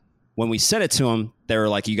 But when we sent it to them, they were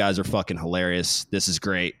like, you guys are fucking hilarious. This is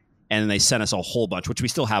great. And they sent us a whole bunch, which we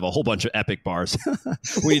still have a whole bunch of Epic bars.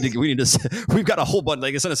 we've got a whole bunch.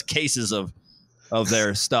 Like they sent us cases of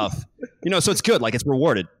their stuff, you know, so it's good. Like it's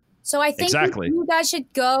rewarded. So I think you guys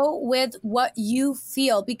should go with what you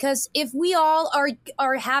feel, because if we all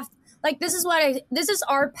have like, this is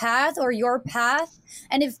our path or your path.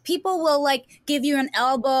 And if people will like give you an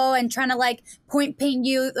elbow and trying to like paint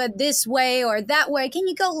you this way or that way, can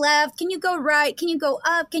you go left? Can you go right? Can you go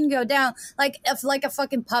up? Can you go down? Like a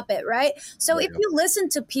fucking puppet, right? So if you listen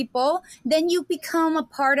to people, then you become a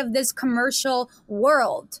part of this commercial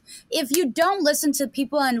world. If you don't listen to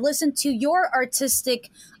people and listen to your artistic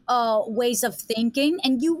ways of thinking,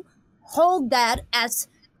 and you hold that as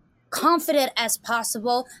confident as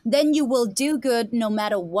possible, then you will do good no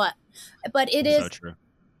matter what. But it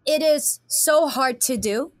is so hard to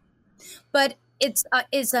do, but it's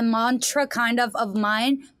a mantra kind of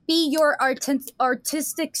mine. Be your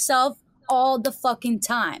artistic self all the fucking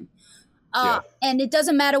time. And it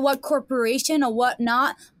doesn't matter what corporation or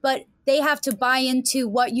whatnot, but they have to buy into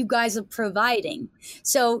what you guys are providing.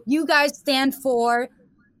 So you guys stand for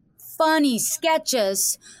funny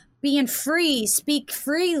sketches, being free, speak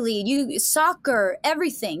freely, soccer,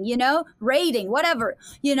 everything, you know, rating, whatever,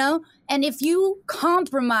 you know. And if you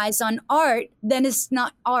compromise on art, then it's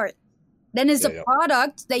not art. Then it's a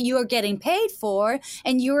product that you are getting paid for,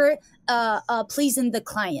 and you're pleasing the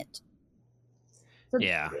client. So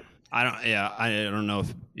I don't know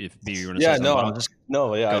if B, you want to Yeah, say no, something.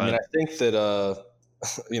 I mean, I think that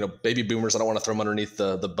baby boomers, I don't want to throw them underneath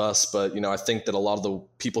the bus, but I think that a lot of the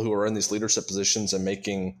people who are in these leadership positions and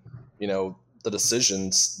making the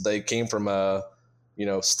decisions, they came from a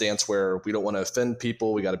stance where we don't want to offend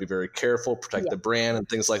people, we got to be very careful, protect the brand and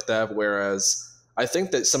things like that. Whereas I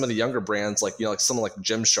think that some of the younger brands, like like someone like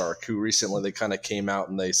Gymshark, who recently they kind of came out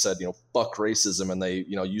and they said fuck racism, and they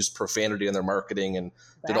used profanity in their marketing and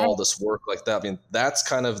did all this work like that. I mean, that's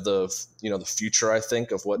kind of the the future, I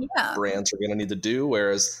think, of what brands are going to need to do.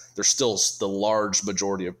 Whereas there's still the large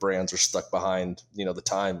majority of brands are stuck behind the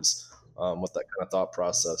times with that kind of thought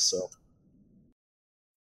process. So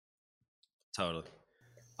totally.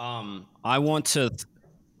 I want to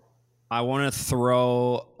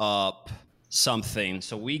throw up something.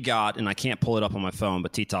 So we got, and I can't pull it up on my phone,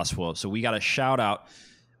 but Titas will. So we got a shout out.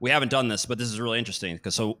 We haven't done this, but this is really interesting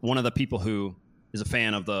because one of the people who is a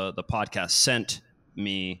fan of the podcast sent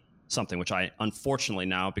me something, which I unfortunately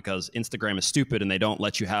now, because Instagram is stupid and they don't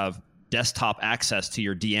let you have desktop access to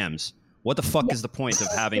your DMs. What the fuck is the point of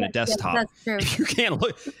having a desktop if you can't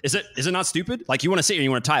look? Is it not stupid? Like, you want to sit and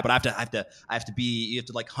you want to type, but I have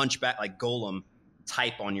to like hunch back like Golem,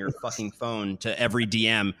 type on your fucking phone to every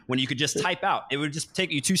DM when you could just type out. It would just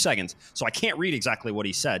take you 2 seconds. So I can't read exactly what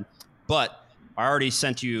he said, but I already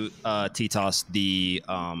sent you, Titas, the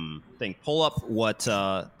thing. Pull up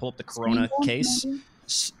the Corona case.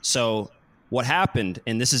 So what happened,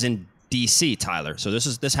 and this is in DC, Tyler. So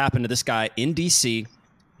this happened to this guy in DC.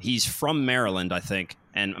 He's from Maryland, I think,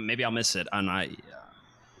 and maybe I'll miss it.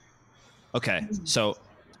 Okay, so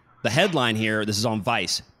the headline here, this is on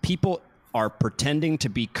Vice. People are pretending to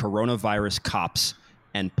be coronavirus cops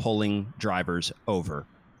and pulling drivers over.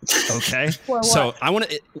 Okay, so they're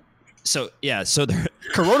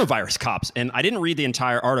coronavirus cops, and I didn't read the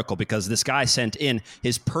entire article because this guy sent in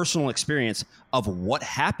his personal experience of what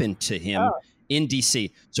happened to him in DC.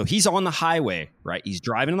 So he's on the highway, right? He's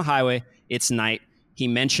driving on the highway. It's night. He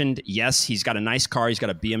mentioned, yes, he's got a nice car. He's got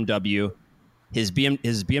a BMW. His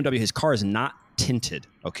BMW, his car is not tinted.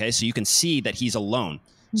 Okay, so you can see that he's alone.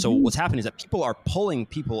 So what's happening is that people are pulling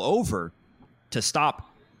people over to stop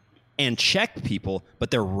and check people, but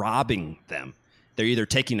they're robbing them. They're either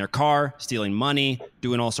taking their car, stealing money,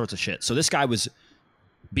 doing all sorts of shit. So this guy was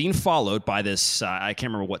being followed by this, I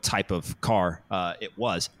can't remember what type of car it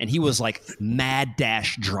was. And he was like mad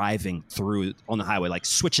dash driving through on the highway, like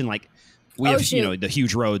switching, like we have, the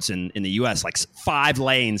huge roads in the US, like 5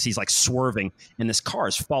 lanes. He's like swerving, and this car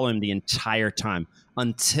is following him the entire time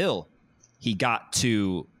until he got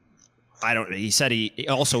to, he said he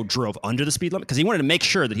also drove under the speed limit because he wanted to make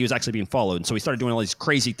sure that he was actually being followed. And so he started doing all these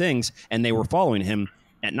crazy things, and they were following him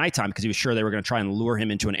at nighttime because he was sure they were going to try and lure him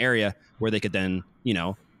into an area where they could then,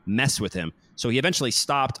 mess with him. So he eventually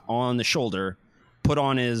stopped on the shoulder, put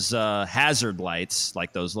on his hazard lights,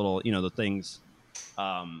 like those little, the things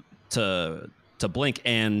to blink,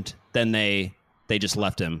 and then they just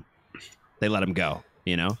left him. They let him go,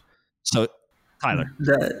 So Tyler,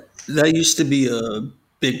 that used to be a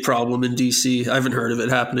big problem in DC. I haven't heard of it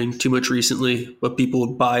happening too much recently, but people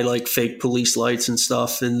would buy like fake police lights and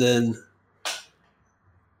stuff, and then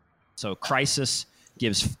so Crisis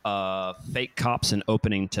gives fake cops an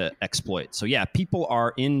opening to exploit. So yeah, people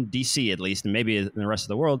are in DC, at least, and maybe in the rest of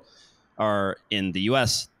the world, are in the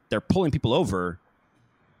US, they're pulling people over,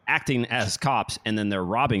 acting as cops, and then they're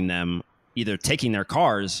robbing them, either taking their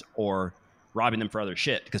cars or robbing them for other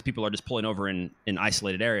shit, because people are just pulling over in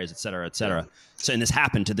isolated areas, et cetera, et cetera. So, and this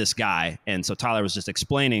happened to this guy. And so Tyler was just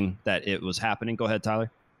explaining that it was happening. Go ahead,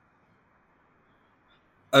 Tyler.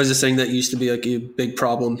 I was just saying that used to be like a big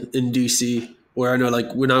problem in DC, where I know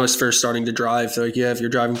like when I was first starting to drive, like, yeah, if you're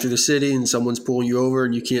driving through the city and someone's pulling you over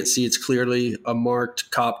and you can't see it's clearly a marked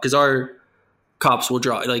cop, because our cops will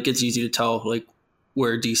drive, like it's easy to tell like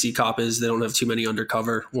where a DC cop is. They don't have too many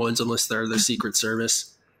undercover ones unless they're the Secret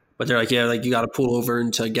Service. But they're like, yeah, like you got to pull over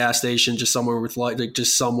into a gas station, just somewhere with light, like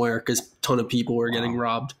just somewhere, because a ton of people were getting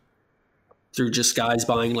robbed through just guys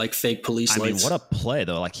buying like fake police lights. I mean, what a play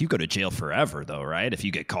though! Like you go to jail forever though, right? If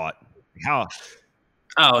you get caught,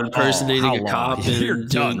 impersonating a cop, and you're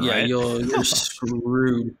done, right? Yeah, you're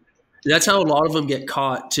screwed. That's how a lot of them get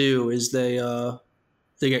caught too. Is they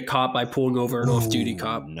get caught by pulling over an off-duty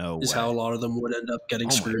cop. No is way. how a lot of them would end up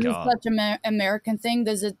getting screwed. It's such an American thing.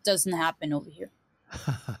 It doesn't happen over here.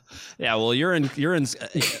 Yeah, well, you're in.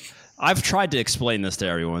 I've tried to explain this to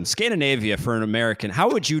everyone. Scandinavia for an American, how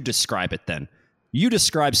would you describe it then? You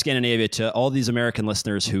describe Scandinavia to all these American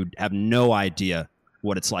listeners who have no idea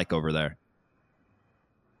what it's like over there.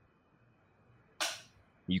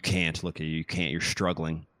 You can't. Look at you. You can't. You're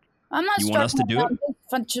struggling. I'm not You struggling. want us to do it? I'm just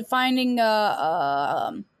finding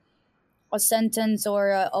a sentence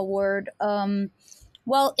or a word.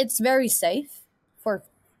 Well, it's very safe.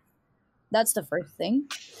 That's the first thing.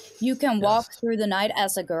 You can walk through the night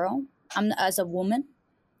as a girl. As a woman.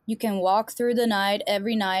 You can walk through the night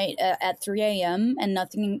every night at 3 a.m. and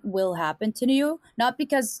nothing will happen to you. Not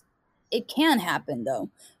because it can happen though,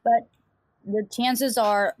 but the chances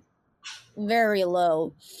are very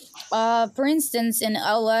low. For instance, in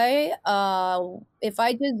LA, if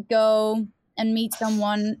I just go and meet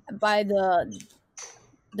someone by the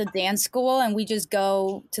dance school and we just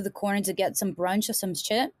go to the corner to get some brunch or some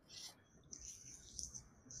shit.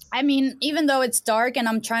 I mean, even though it's dark and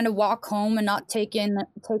I'm trying to walk home and not take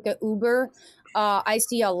a Uber, I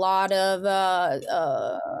see a lot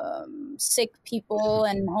of sick people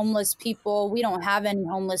and homeless people. We don't have any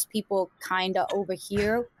homeless people kind of over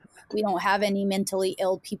here. We don't have any mentally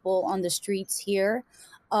ill people on the streets here.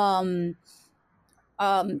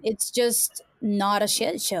 It's just not a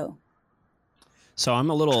shit show. So I'm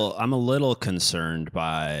a little concerned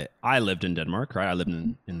by. I lived in Denmark, right? I lived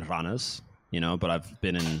in Randers, but I've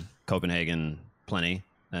been in Copenhagen plenty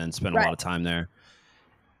and spent a lot of time there.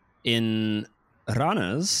 In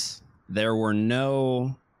Randers, there were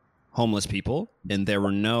no homeless people and there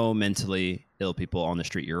were no mentally ill people on the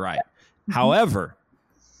street. You're right. Mm-hmm. However,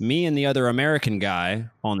 me and the other American guy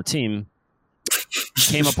on the team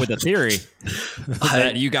came up with a theory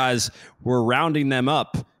that you guys were rounding them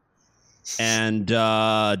up and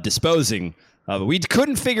disposing of it. We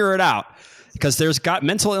couldn't figure it out because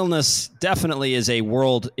mental illness definitely is a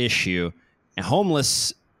world issue, and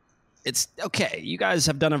homeless, it's okay. You guys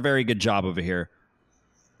have done a very good job over here,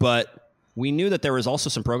 but we knew that there was also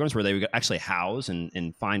some programs where they would actually house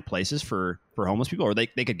and find places for homeless people, or they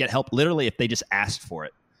could get help literally if they just asked for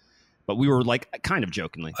it. But we were like kind of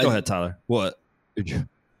jokingly. Go ahead, Tyler. What?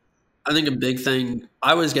 I think a big thing,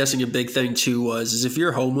 I was guessing a big thing too is if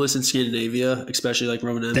you're homeless in Scandinavia, especially like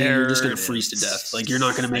Rovaniemi, you're just going to freeze to death. Like you're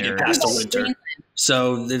not going to make it past the winter.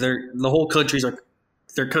 So the whole countries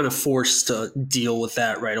they're kind of forced to deal with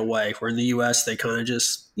that right away. Where in the U.S. they kind of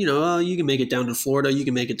just, you can make it down to Florida, you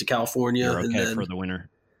can make it to California. You're okay and then, for the winter.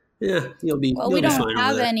 Yeah, you'll be. Well, we don't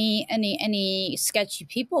have any sketchy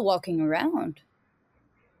people walking around.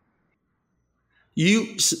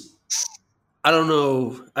 I don't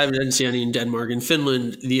know. I didn't see any in Denmark. In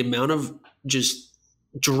Finland, the amount of just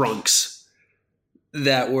drunks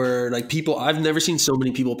that were like people. I've never seen so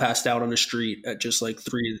many people passed out on the street at just like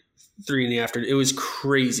 3 in the afternoon. It was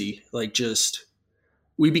crazy. Like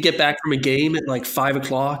we'd get back from a game at like 5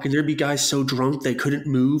 o'clock, and there'd be guys so drunk they couldn't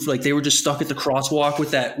move. Like they were just stuck at the crosswalk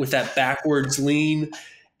with that backwards lean,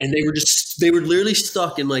 and they were literally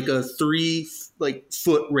stuck in like a 3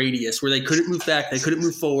 foot radius where they couldn't move back, they couldn't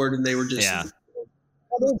move forward, and they were just Is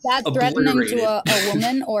that threatening to a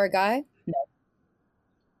woman or a guy?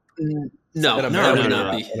 No, in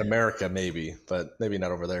America, maybe, but maybe not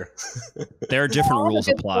over there. There are different rules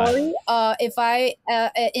apply. If I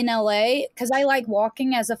in LA, because I like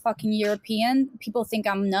walking as a fucking European, people think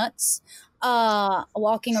I'm nuts.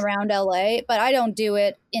 Walking around LA, but I don't do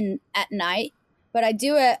it at night. But I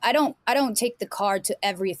do it. I don't take the car to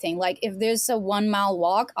everything. Like if there's a 1 mile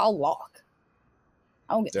walk, I'll walk.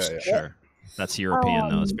 I don't give a shit. Sure. That's European,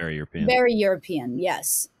 though. It's very European. Very European,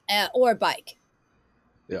 yes. Or bike.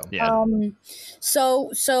 Yeah.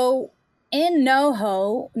 So in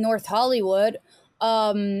NoHo, North Hollywood,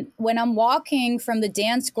 when I'm walking from the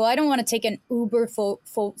dance school, I don't want to take an Uber for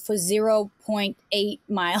 0.8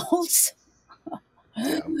 miles.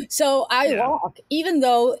 Yeah. So I walk, even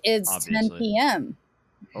though it's obviously 10 p.m.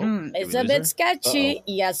 It's a bit sketchy. Uh-oh.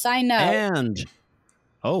 Yes, I know. And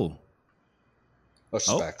she's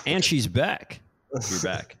back. And she's back. You're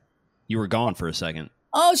back. You were gone for a second.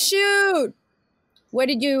 Oh shoot! Where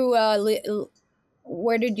did you?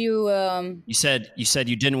 You said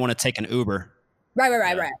you didn't want to take an Uber.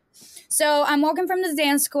 Right. So I'm walking from the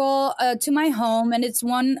dance school to my home, and it's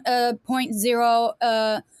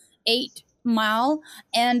 1.08 mile,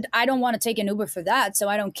 and I don't want to take an Uber for that, so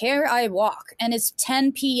I don't care. I walk, and it's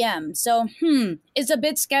 10 p.m. So it's a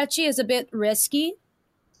bit sketchy. It's a bit risky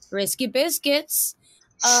biscuits.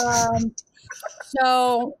 So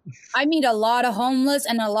I meet a lot of homeless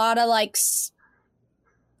and a lot of like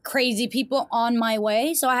crazy people on my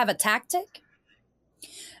way. So I have a tactic.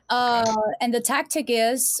 And the tactic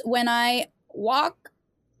is when I walk,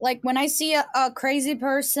 like when I see a crazy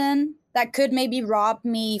person that could maybe rob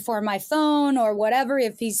me for my phone or whatever,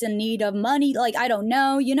 if he's in need of money, like, I don't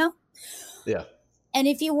know, Yeah. And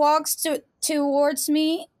if he walks towards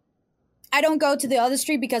me, I don't go to the other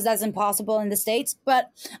street because that's impossible in the States.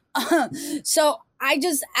 But so I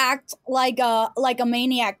just act like a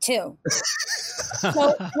maniac too. So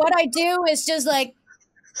what I do is just like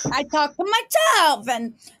I talk to myself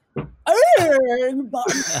and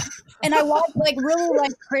I walk like really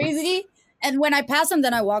like crazy. And when I pass them,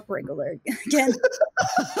 then I walk regular again.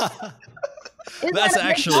 That's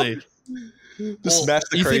actually Just smash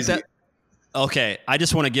the crazy. Okay, I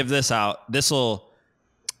just want to give this out. This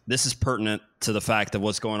is pertinent to the fact of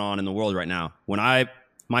what's going on in the world right now.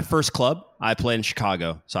 My first club, I played in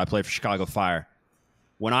Chicago, so I played for Chicago Fire.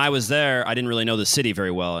 When I was there, I didn't really know the city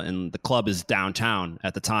very well, and the club is downtown.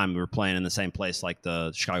 At the time, we were playing in the same place like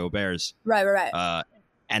the Chicago Bears. Right.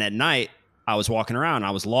 And at night, I was walking around.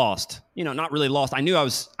 I was lost. Not really lost. I knew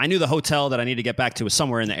the hotel that I needed to get back to was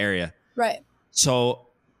somewhere in the area. Right. So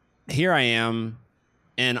here I am,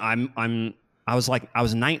 and I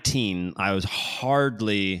was 19. I was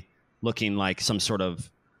hardly looking like some sort of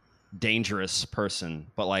dangerous person,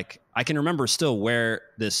 but like I can remember still where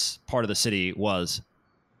this part of the city was.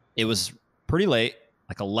 It was pretty late,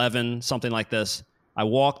 like 11, something like this. I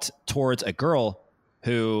walked towards a girl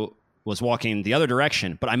who was walking the other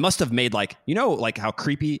direction, but I must have made like how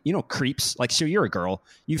creepy, creeps, like, so you're a girl,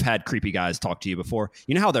 you've had creepy guys talk to you before.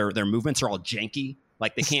 You know how their movements are all janky,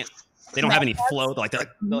 like they don't have any flow, they're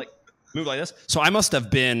like move like this. So I must have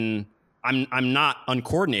been, I'm not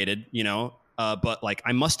uncoordinated, but like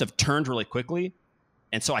I must have turned really quickly.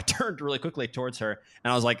 And so I turned really quickly towards her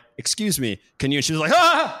and I was like, excuse me, can you? And she was like,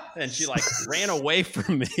 ah! And she like ran away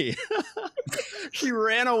from me. She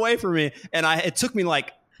ran away from me. And it took me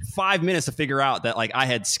like 5 minutes to figure out that like I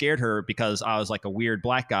had scared her because I was like a weird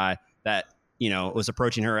black guy that, was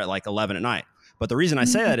approaching her at like 11 at night. But the reason I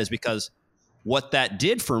say that is because what that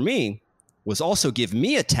did for me was also give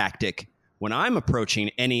me a tactic when I'm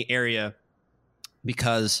approaching any area,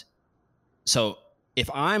 because so if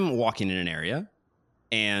I'm walking in an area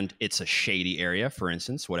and it's a shady area, for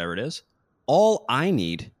instance, whatever it is, all I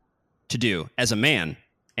need to do as a man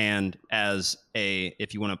and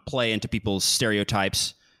if you want to play into people's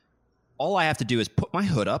stereotypes, all I have to do is put my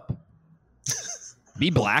hood up, be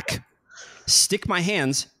black, stick my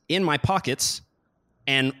hands in my pockets,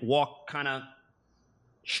 and walk kind of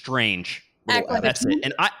strange. That's it.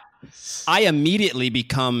 And I immediately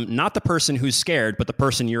become not the person who's scared, but the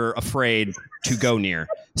person you're afraid to go near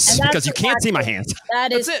because you can't see my hands.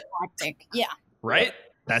 That's it. Tactic. Yeah. Right?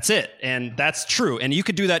 That's it. And that's true. And you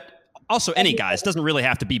could do that. Also, any guys, doesn't really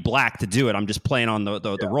have to be black to do it. I'm just playing on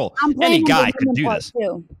the role. Any guy could do this.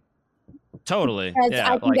 Too. Totally.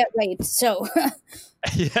 Yeah, I can get raped. So.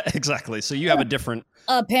 Yeah, exactly. So you have a different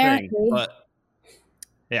apparently thing, but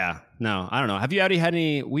yeah, no, I don't know. Have you already had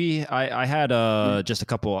any? I had just a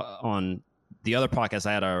couple on the other podcast.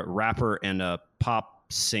 I had a rapper and a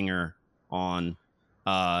pop singer on,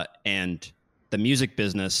 and the music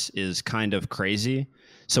business is kind of crazy.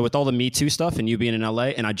 So with all the Me Too stuff and you being in LA,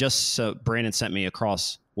 and Brandon sent me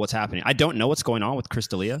across what's happening. I don't know what's going on with Chris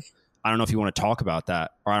D'Elia. I don't know if you want to talk about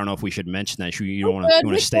that, or I don't know if we should mention that. You don't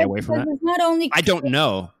want to stay away from that. Not only I don't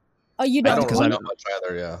know. Oh, you don't? I don't know much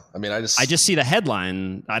either. Yeah, I mean, I just see the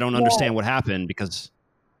headline. I don't understand what happened because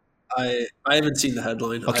I haven't seen the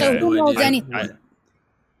headline. Okay. I have no idea. Anything.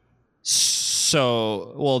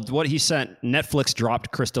 What he sent, Netflix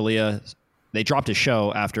dropped Chris D'Elia. They dropped his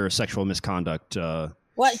show after sexual misconduct.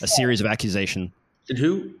 What? A series of accusation. And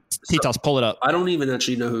who? Titos, pull it up. I don't even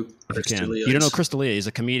actually know who Chris D'Elia is. You don't know Chris D'Elia? He's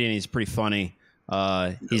a comedian. He's pretty funny.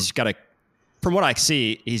 He's got from what I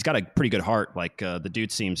see, he's got a pretty good heart. Like the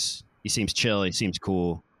dude seems chill. He seems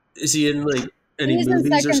cool. Is he in like any He's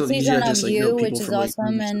movies or in something? season Just, of like, You, which is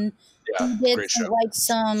awesome, and he did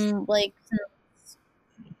some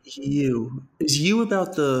You is You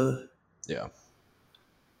about the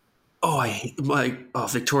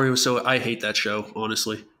Victoria was so I hate that show,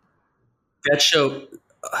 honestly. That show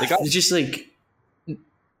it's just like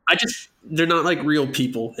they're not like real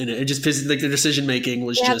people in it. It just pisses, like their decision making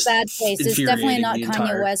was just bad taste. It's definitely not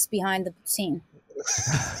Kanye West behind the scene.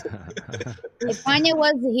 If Kanye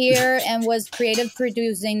was here and was creative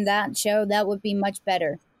producing that show, that would be much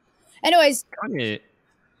better. Anyways, Kanye.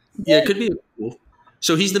 Yeah, it could be cool.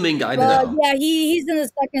 So he's the main guy now. Yeah, he's in the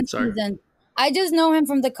second season. I just know him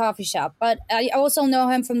from the coffee shop, but I also know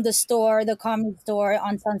him from the comedy store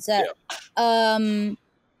on Sunset. Yeah.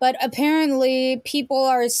 But apparently people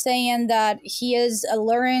are saying that he is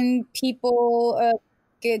alluring people,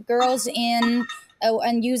 girls in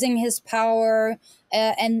and using his power.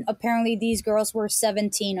 And apparently these girls were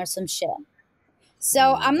 17 or some shit.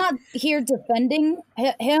 So I'm not here defending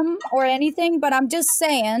him or anything, but I'm just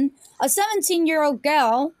saying a 17-year-old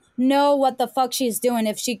girl know what the fuck she's doing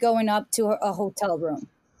if she's going up to a hotel room.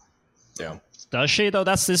 Yeah. Does she though?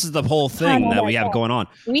 This is the whole thing that we have going on.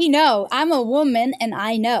 We know. I'm a woman, and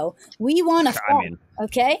I know we want to fuck.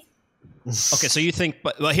 Okay. Okay, so you think,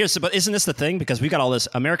 but isn't this the thing? Because we got all this.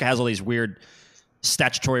 America has all these weird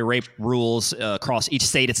statutory rape rules across each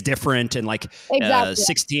state. It's different, and like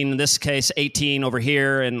 16 in this case, 18 over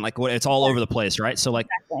here, and like it's all over the place, right? So like,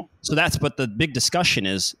 but the big discussion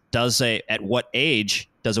is, at what age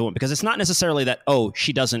does a woman? Because it's not necessarily that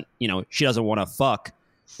she doesn't want to fuck.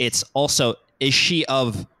 It's also, is she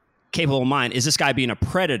of capable mind? Is this guy being a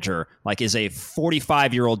predator? Like, is a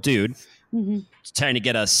 45-year-old dude trying to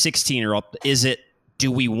get a 16-year-old?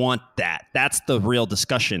 Do we want that? That's the real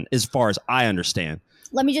discussion, as far as I understand.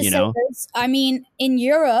 Let me just say this. I mean, in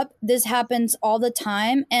Europe, this happens all the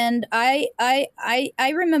time. And I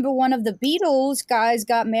remember one of the Beatles guys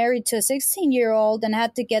got married to a 16-year-old and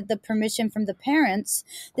had to get the permission from the parents.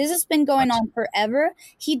 This has been going on forever.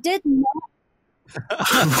 He did not.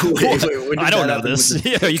 I don't know this.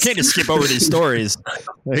 You can't just skip over these stories.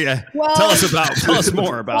 Yeah. Well, tell us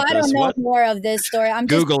more about this. I don't know more of this story. I'm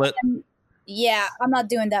Google it. Yeah, I'm not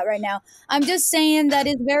doing that right now. I'm just saying that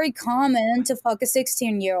it's very common to fuck a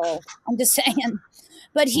 16-year-old. I'm just saying.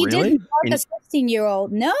 But he didn't fuck a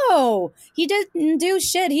 16-year-old. No, he didn't do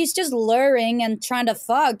shit. He's just luring and trying to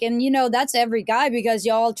fuck. And, that's every guy, because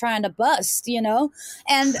y'all trying to bust,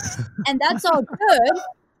 and that's all good.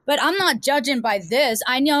 But I'm not judging by this.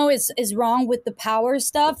 I know is wrong with the power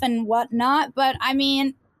stuff and whatnot. But I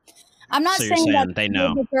mean, I'm not saying that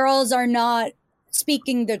the girls are not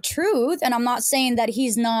speaking the truth, and I'm not saying that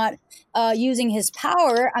he's not using his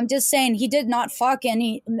power. I'm just saying he did not fuck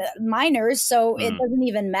any minors, so it doesn't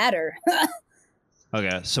even matter.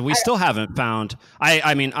 Okay, so we still haven't found.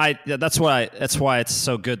 I mean, that's why it's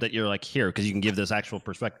so good that you're like here, because you can give this actual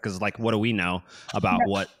perspective. Because like, what do we know about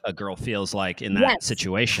what a girl feels like in that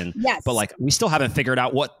situation? Yes. But like, we still haven't figured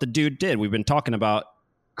out what the dude did. We've been talking about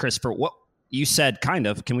Christopher. What you said, kind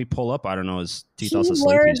of. Can we pull up? I don't know. His teeth also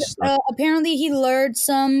sleepy. Apparently, he lured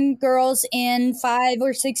some girls in 5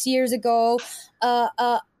 or 6 years ago.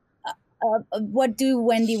 What do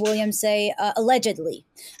Wendy Williams say? Allegedly,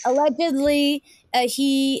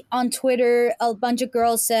 he on Twitter, a bunch of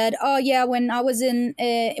girls said, "Oh yeah, when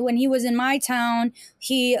he was in my town,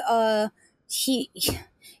 he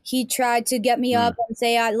tried to get me up and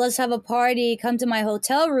say, let's have a party, come to my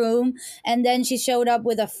hotel room." And then she showed up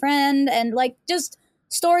with a friend, and like just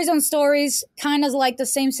stories on stories, kind of like the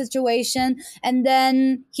same situation. And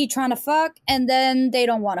then he trying to fuck, and then they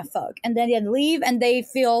don't want to fuck, and then they leave, and they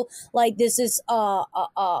feel like this is he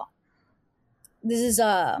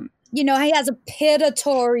has a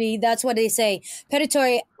pedatory. That's what they say,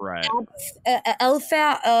 pedatory. Right.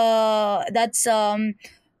 Alpha. That's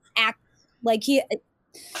act like he.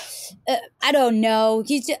 I don't know.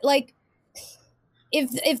 He's just, like,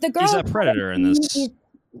 if the girl. He's a predator in this.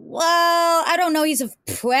 Well, I don't know. He's a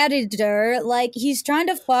predator. Like, he's trying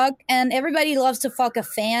to fuck, and everybody loves to fuck a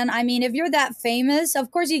fan. I mean, if you're that famous,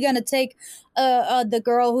 of course you're gonna take the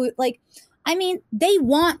girl who, like, I mean, they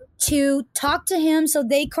want to talk to him, so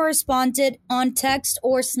they corresponded on text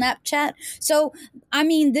or Snapchat. So, I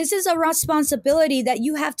mean, this is a responsibility that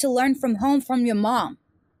you have to learn from home from your mom.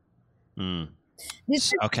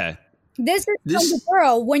 This is from the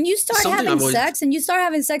girl. When you start having sex, and you start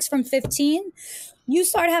having sex from 15, you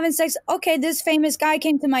start having sex. Okay, this famous guy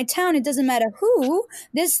came to my town. It doesn't matter who.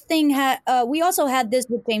 This thing had. We also had this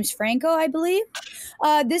with James Franco, I believe.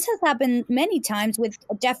 This has happened many times with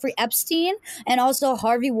Jeffrey Epstein and also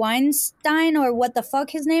Harvey Weinstein, or what the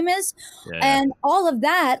fuck his name is, and all of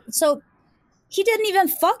that. So he didn't even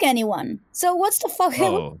fuck anyone. So what's the fuck?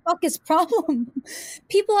 What the fuck is problem?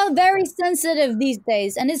 People are very sensitive these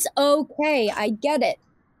days, and it's okay. I get it,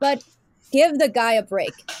 but give the guy a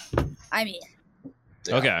break. I mean.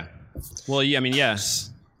 Yeah. Okay. Well, yeah, I mean, yes.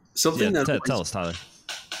 Something that tell us, Tyler.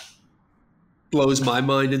 Blows my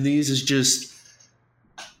mind in these is just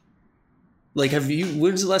like,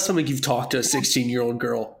 when's the last time like you've talked to a 16-year-old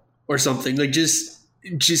girl or something? Like just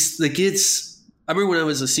like I remember when I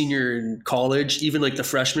was a senior in college, even like the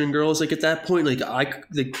freshman girls, like at that point, like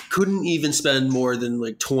they couldn't even spend more than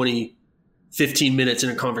like 15 minutes in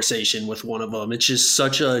a conversation with one of them. It's just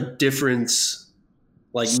such a difference.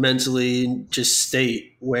 Like mentally, just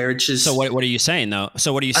state where it's just. So what are you saying though?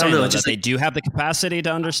 So what are you saying though, that they do have the capacity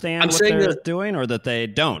to understand what they're doing, or that they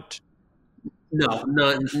don't? No,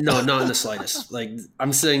 not in the slightest. Like,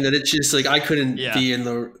 I'm saying that it's just like I couldn't be in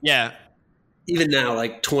the. Yeah. Even now,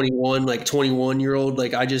 like 21-year-old,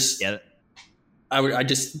 like I just. Yeah. I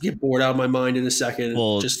just get bored out of my mind in a second.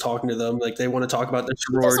 Just talking to them, like they want to talk about their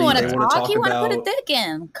sorority. They want to talk about. You want to put a dick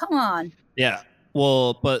in? Come on. Yeah.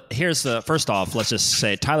 Well, but here's the first off. Let's just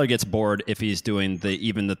say Tyler gets bored if he's doing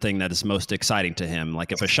the thing that is most exciting to him.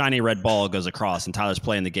 Like if a shiny red ball goes across and Tyler's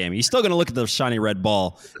playing the game, he's still going to look at the shiny red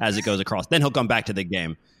ball as it goes across. Then he'll come back to the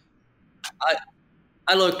game.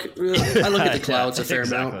 I look at the clouds a fair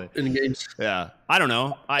amount in games. Yeah, I don't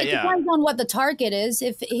know. It depends on what the target is.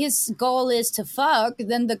 If his goal is to fuck,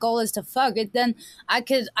 then the goal is to fuck it. Then I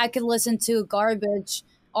could listen to garbage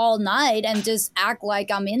all night and just act like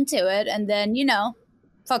I'm into it, and then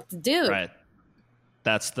fuck the dude. Right.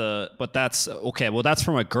 That's okay. Well, that's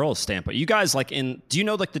from a girl's standpoint. You guys do you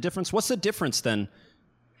know like the difference? What's the difference then?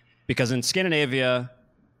 Because in Scandinavia,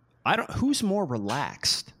 who's more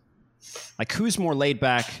relaxed? Like who's more laid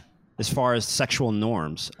back as far as sexual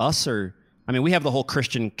norms? Us or we have the whole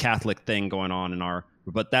Christian Catholic thing going on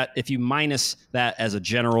but that if you minus that as a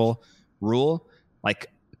general rule, like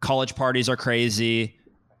college parties are crazy.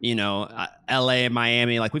 LA,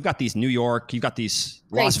 Miami, like we've got these New York, you've got these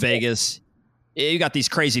Las Vegas, you got these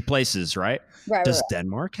crazy places, right? Does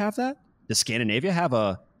Denmark have that? Does Scandinavia have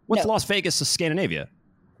what's Las Vegas to Scandinavia?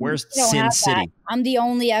 Where's Sin City? That. I'm the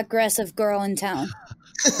only aggressive girl in town.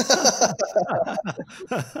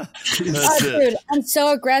 Dude, I'm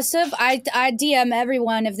so aggressive. I DM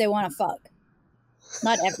everyone if they want to fuck.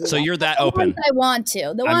 Not everyone. So you're that open. I want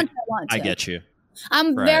to. The ones I want to. I get you.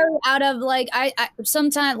 I'm very out of I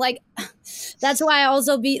sometimes that's why I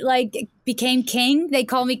also became king. They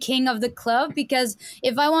call me king of the club because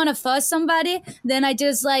if I want to fuss somebody, then I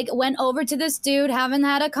just went over to this dude, haven't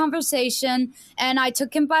had a conversation, and I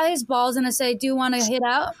took him by his balls and I say, "Do you want to hit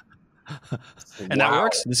out?" And that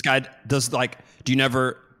works. This guy does do you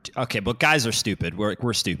never? Okay, but guys are stupid.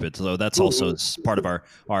 We're stupid, so that's also part of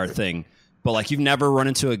our thing. But you've never run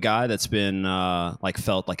into a guy that's been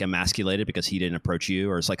felt emasculated because he didn't approach you,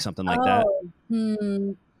 or it's something like that.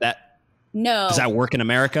 That no. Does that work in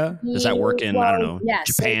America? Does that work in I don't know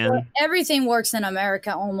Japan? Everything works in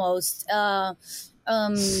America almost. Yeah.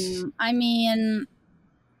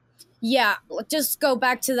 Just go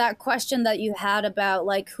back to that question that you had about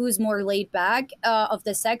who's more laid back of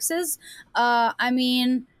the sexes.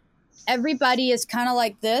 Everybody is kind of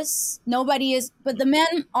like this. Nobody is, but the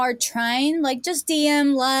men are trying, just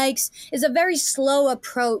DM likes is a very slow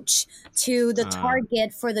approach to the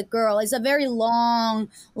target for the girl. It's a very long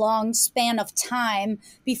span of time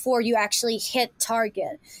before you actually hit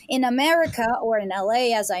target. In America or in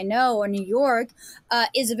LA, as I know, or New York,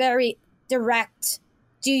 is very direct.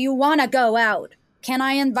 Do you want to go out? Can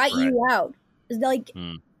I invite you out?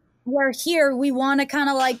 Where here we want to kind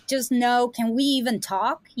of just know, can we even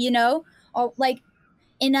talk, or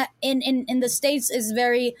in the States is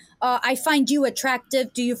very I find you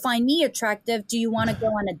attractive, do you find me attractive, do you want to go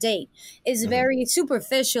on a date, is very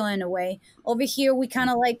superficial in a way. Over here we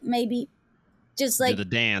kind of maybe just do the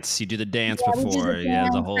dance. You do the dance before, we do the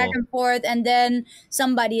dance, the whole back and forth, and then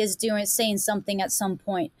somebody is saying something at some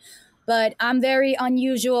point. But I'm very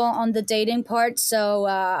unusual on the dating part, so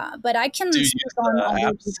but I can speak on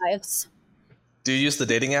all these lives. Do you use the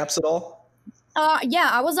dating apps at all? Yeah,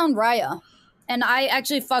 I was on Raya, and I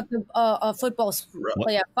actually fucked a football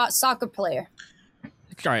player, soccer player. All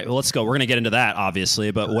right, well, let's go. We're gonna get into that, obviously,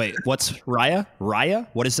 but wait, what's Raya? Raya?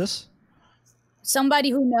 What is this? Somebody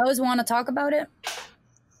who knows want to talk about it?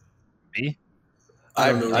 Me?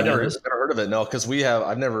 I've never heard of it. No, because we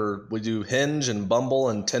do Hinge and Bumble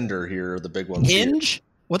and Tinder here are the big ones. Hinge? Here.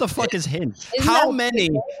 What the fuck is Hinge? How many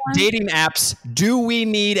dating apps do we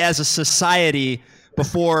need as a society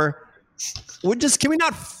before can we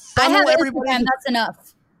not funnel everybody? Instagram, that's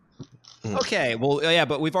enough. Okay, well, yeah,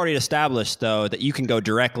 but we've already established though that you can go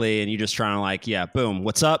directly and you just trying to boom,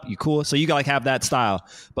 what's up? You cool? So you got have that style,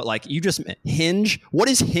 but you just Hinge. What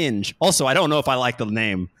is Hinge? Also, I don't know if I like the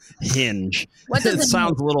name Hinge. What does it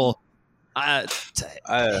sounds a little. I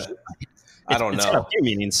don't know. It's got a few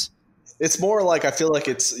meanings. It's more I feel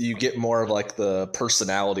it's you get more of the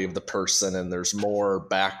personality of the person, and there's more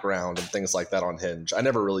background and things like that on Hinge. I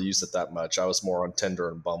never really used it that much. I was more on Tinder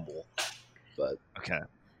and Bumble, but okay.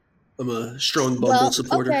 I'm a strong Bumble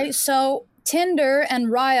supporter. Okay, so Tinder and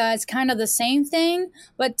Raya is kind of the same thing,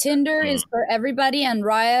 but Tinder is for everybody and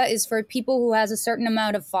Raya is for people who has a certain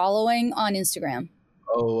amount of following on Instagram.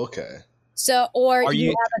 Oh, okay. So, or you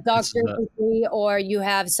have a doctor's degree, or you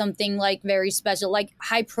have something very special,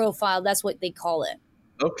 high profile. That's what they call it.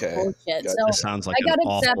 Okay. Bullshit. So it sounds like I got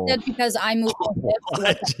accepted because I moved.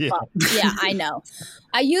 Yeah, I know.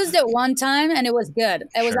 I used it one time and it was good.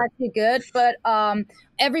 It was actually good, but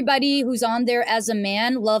everybody who's on there as a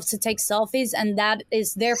man loves to take selfies, and that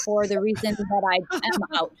is therefore the reason that I am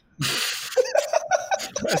out.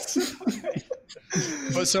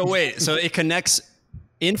 But so wait, so it connects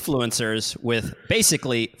influencers with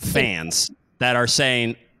basically fans that are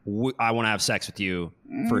saying, I want to have sex with you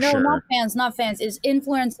for no, sure. not fans. It's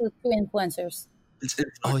influencers to influencers. It's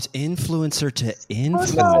influencer to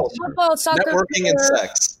Football, influencer. soccer Networking and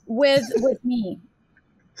sex. with me.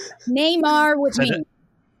 Neymar with me.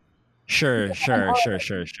 Sure.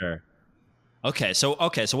 Okay, so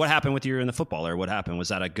what happened with you and the footballer? What happened? Was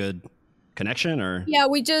that a good connection or? Yeah,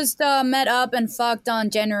 we just met up and fucked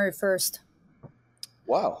on January 1st.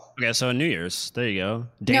 Wow. Okay, so New Year's. There you go.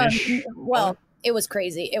 Danish. No, well, it was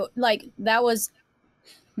crazy.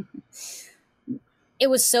 It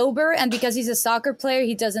was sober, and because he's a soccer player,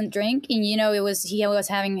 he doesn't drink, and he was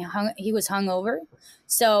hungover.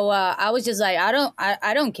 So I was just like,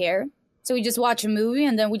 I don't care. So we just watched a movie,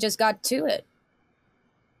 and then we just got to it.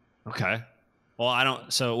 Okay. Well, I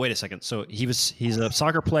don't. So wait a second. So he's a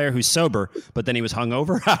soccer player who's sober, but then he was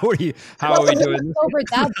hungover. How are we doing? Sober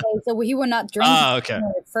that day, so he would not drink. Oh, okay.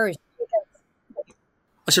 At first.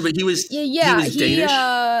 So, but he was Danish.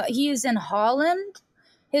 He is in Holland.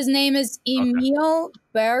 His name is Emil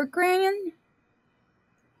Berggren.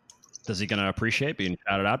 Is he gonna appreciate being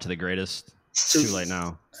shouted out to the greatest? Too late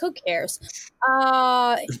now. Who cares?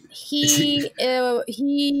 He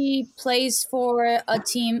plays for a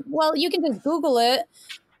team. Well, you can just Google it.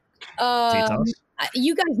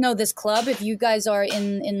 You guys know this club if you guys are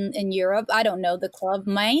in Europe. I don't know the club.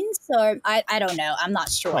 Mainz, or I don't know. I'm not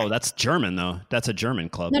sure. Oh, that's German though. That's a German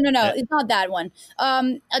club. No. It's not that one.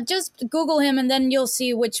 Just Google him and then you'll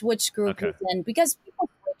see which group he's in, because people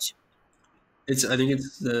switch. I think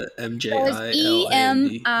it's the MJIL. So it's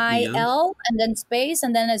EMIL and then space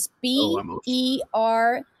and then it's BERGREEN.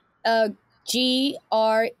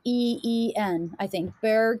 I think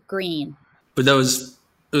Berggren. But it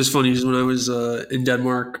was funny because when I was in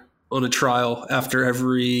Denmark on a trial, after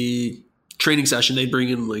every training session, they'd bring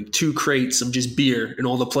in like 2 crates of just beer, and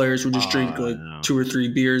all the players would just drink 2 or 3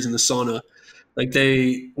 beers in the sauna. Like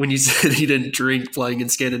when you said he didn't drink playing in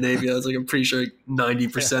Scandinavia, I was like, I'm pretty sure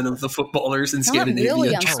 90% of the footballers in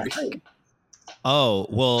Scandinavia drink. Oh,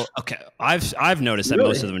 well, okay. I've noticed that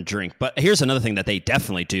most of them drink, but here's another thing that they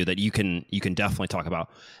definitely do that you can definitely talk about.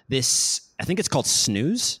 This, I think it's called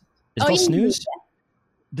snooze. It's called snooze. Yeah.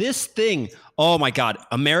 This thing, oh my God,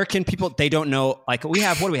 American people, they don't know. Like what do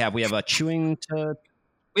we have? We have a chewing tobacco.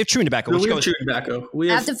 We have chewing tobacco. I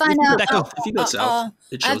have to find out. If you go south,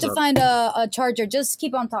 I have to find a charger. Just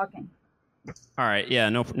keep on talking. All right. Yeah.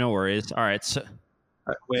 No worries. All right. So,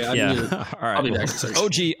 wait. All right. I'll be back.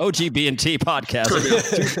 OG B&T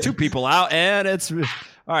podcast. two people out, and it's all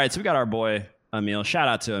right. So we got our boy Emil. Shout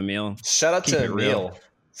out to Emil. Shout out to Emil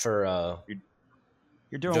for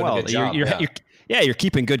you're doing well. You're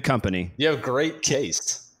keeping good company. You have great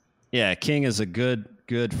taste. Yeah, King is a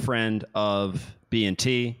good friend of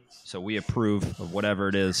B&T, so we approve of whatever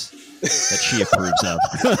it is that she approves of.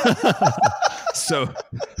 So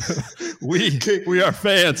we are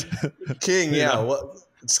fans. King,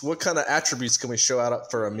 what kind of attributes can we show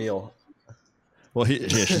out for Emil? Well,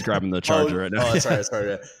 she's grabbing the charger right now. Oh, that's right.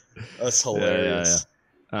 Yeah. That's hilarious.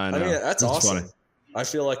 Yeah. I know. I mean, that's awesome. Funny. I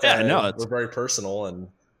feel like we're very personal, and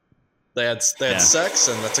they had sex,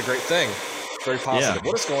 and that's a great thing. Very positive. Yeah.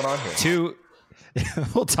 What is going on here?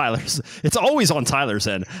 Well, it's always on Tyler's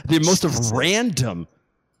end. The most of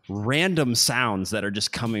random sounds that are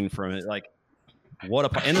just coming from it. Like, and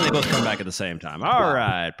then they both come back at the same time. All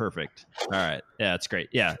right, perfect. All right. Yeah, it's great.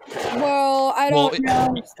 Yeah. Well, I don't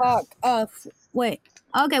know. Fuck. Wait.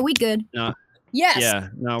 Okay, we good. No. Yes. Yeah.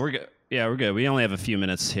 No, we're good. Yeah, we're good. We only have a few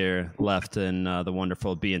minutes here left in the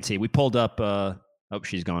wonderful B&T. We pulled up.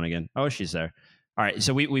 She's gone again. Oh, she's there. All right,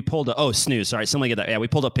 so we pulled up. Oh, snooze. Sorry, somebody get that. Yeah, we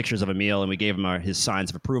pulled up pictures of Emil and we gave him his signs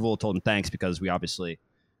of approval. Told him thanks because we obviously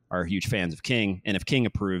are huge fans of King, and if King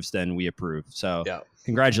approves, then we approve. So,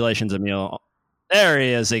 Congratulations, Emil. There he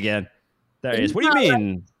is again. There he is. What do you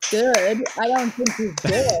mean? Good. I don't think he's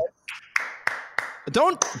good.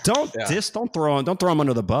 Don't throw him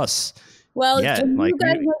under the bus. Well, can you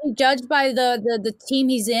guys be judged by the team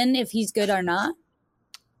he's in if he's good or not?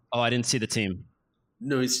 Oh, I didn't see the team.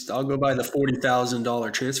 No, I'll go by the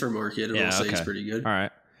 $40,000 transfer market, and I'll say he's pretty good. All right.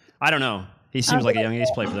 I don't know. He seems like a young ace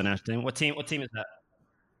player for the national team. What team is that?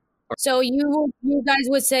 So you guys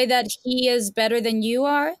would say that he is better than you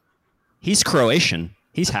are? He's Croatian.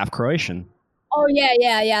 He's half Croatian. Oh,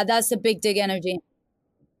 yeah. That's the big dig energy.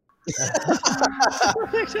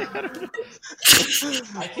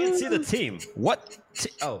 I can't see the team. What?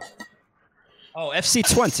 Oh,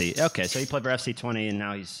 FC20. Okay, so he played for FC20, and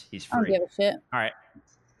now he's free. I don't give a shit. All right.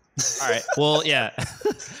 Well, yeah.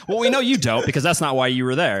 Well, we know you don't because that's not why you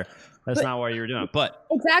were there. That's not why you were doing it. But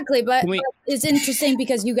exactly, but we- it's interesting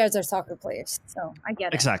because you guys are soccer players, so I get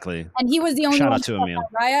it. exactly. And he was the only Shout one out to who Emil.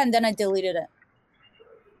 got Raya, and then I deleted it.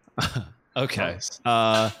 Okay.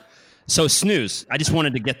 Nice. So snooze. I just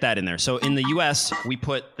wanted to get that in there. So in the U.S., we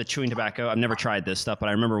put the chewing tobacco. I've never tried this stuff, but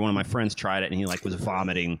I remember one of my friends tried it and he like was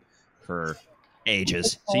vomiting for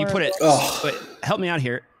ages. So you put it. Oh. But help me out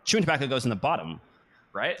here. Chewing tobacco goes in the bottom,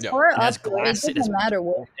 right? Yeah. Or It has up, it glass. It doesn't has- matter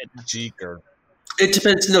what. Jeeker. It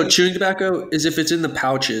depends. No, chewing tobacco is if it's in the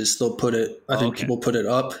pouches, they'll put it. I think Okay. people put it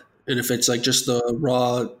up, and if it's like just the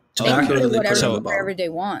raw They tobacco, can then do they put it whatever, on the wherever bottom. they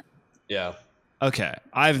want. Yeah. Okay.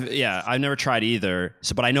 I've never tried either.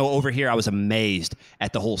 So, but I know over here I was amazed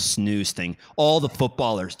at the whole snooze thing. All the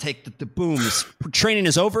footballers take the boom. This training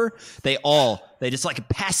is over. They just like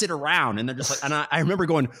pass it around, and they're just like. And I remember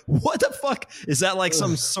going, "What the fuck is that? Like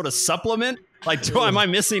some sort of supplement? Like, am I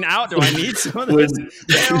missing out? Do I need some of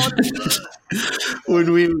this?"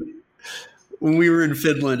 when we were in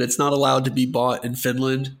Finland, it's not allowed to be bought in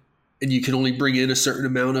Finland, and you can only bring in a certain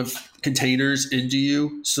amount of containers into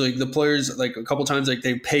you. So like the players, like a couple times, like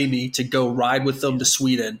they pay me to go ride with them to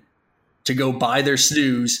Sweden to go buy their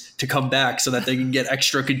snooze to come back so that they can get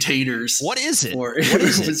extra containers. What is it? Or What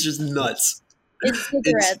is it? it's just nuts. It's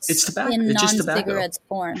cigarettes it's tobacco. in It's just tobacco. non-cigarettes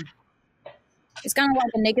form. It's kind of like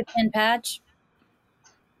a nicotine patch.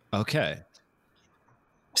 Okay.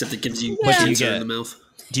 Except it gives you Yeah. cancer in the mouth.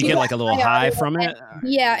 Do you get like a little Yeah, high yeah, from it?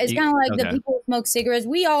 Yeah, it's You- kind of like the okay. people who smoke cigarettes.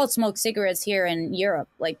 We all smoke cigarettes here in Europe.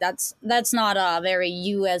 Like that's not a very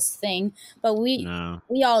U.S. thing, but we No.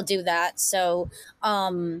 all do that. So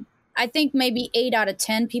I think maybe 8 out of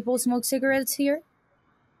 10 people smoke cigarettes here.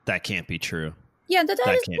 That can't be true. Yeah, that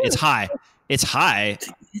That is can't. true. It's high. It's high.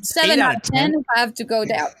 7 8 out of 10 if I have to go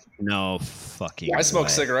down. No fucking. I smoked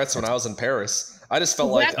way. cigarettes when I was in Paris. I just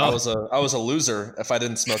felt like Exactly. I was a loser if I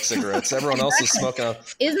didn't smoke cigarettes. Everyone else was smoking.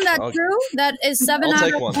 Isn't that I'll- true? That is 7 I'll out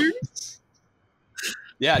take of one. 10?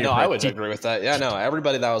 Yeah, Here, no, I but would do- agree with that. Yeah, no,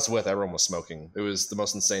 everybody that I was with, everyone was smoking. It was the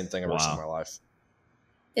most insane thing I've ever seen in Wow. my life.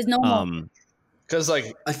 Is no more. Because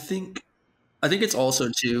like, I think it's also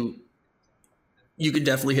too. You could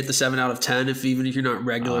definitely hit the 7 out of 10 even if you're not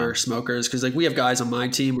regular smokers. Because like we have guys on my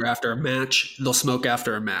team where after a match they'll smoke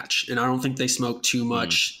after a match, and I don't think they smoke too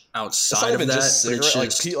much it's not outside of even that. just But it's cigarette.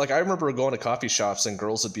 just, Like I remember going to coffee shops and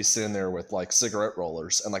girls would be sitting there with like cigarette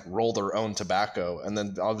rollers and like roll their own tobacco, and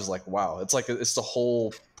then I was like, wow, it's like it's the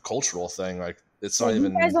whole cultural thing. Like it's not You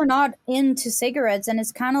even. guys are not into cigarettes, and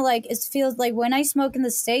it's kind of like it feels like when I smoke in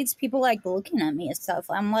the States, people like looking at me and stuff.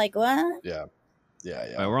 I'm like, what? Yeah.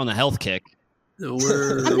 We're on the health kick. no,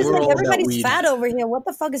 we're I'm just we're like, all about everybody's weed. fat over here. What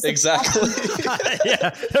the fuck is the Exactly. Yeah.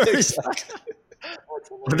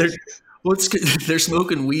 They're, they're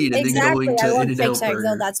smoking weed and Exactly, then I going love to In-N-Out Shake Shack, though,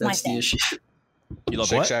 Burger. that's my the thing. issue. You love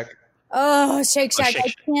Shake what? Shack. Oh, Shake Oh, Shack. Shake I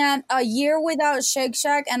Shack. can't. A year without Shake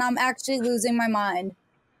Shack, and I'm actually losing my mind.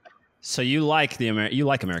 So you like you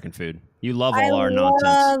like American food. You love I all our nonsense.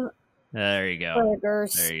 love There you go.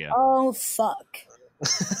 burgers. There you go. Oh, fuck.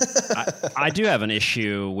 I do have an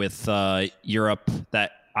issue with Europe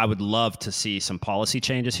that I would love to see some policy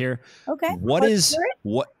changes here. Okay. What let's is hear it.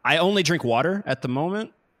 what? I only drink water at the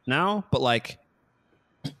moment now, but like,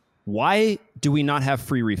 why do we not have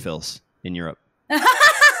free refills in Europe?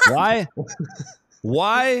 Why?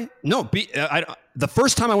 Why? No. The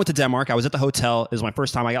first time I went to Denmark, I was at the hotel. It was my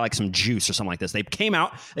first time. I got like some juice or something like this. They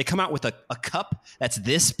come out with a cup that's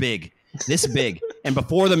this big, and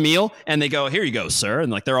before the meal, and they go, "Here you go, sir."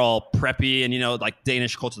 And like they're all preppy, and like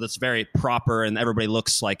Danish culture that's very proper, and everybody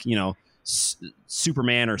looks like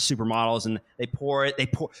Superman or supermodels, and they pour.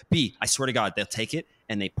 I swear to God, they'll take it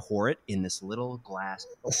and they pour it in this little glass.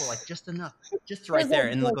 They'll pour like just enough, just right there,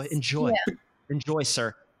 and they'll go, "Enjoy, enjoy,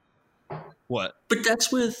 sir." What? But that's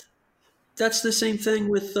the same thing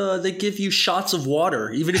with they give you shots of water,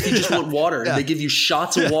 even if you just want water. Yeah. They give you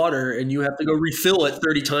shots of water, and you have to go refill it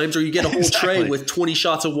 30 times, or you get a whole Exactly. tray with 20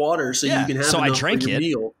 shots of water, so Yeah. you can have So I enough drank for your it.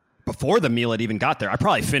 meal. Before the meal had even got there, I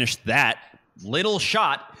probably finished that little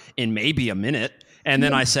shot in maybe a minute. And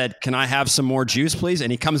then I said, "Can I have some more juice, please?"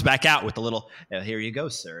 And he comes back out with the little, "Here you go,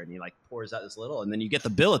 sir." And he like pours out this little, and then you get the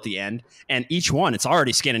bill at the end. And each one, it's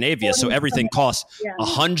already Scandinavia, so everything costs Yeah.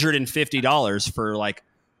 $150 for like.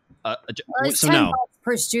 Well, it's So $10 no,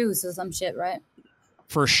 per juice or some shit, right?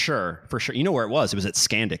 for sure. You know where it was? It was at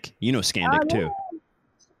Scandic. You know Scandic too.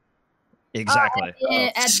 Exactly. At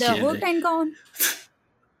the Scandic. Hurricane.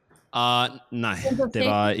 Nej, det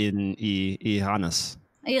var i Hannes.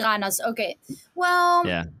 Iranas. Okay. Well,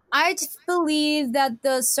 Yeah. I believe that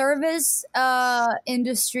the service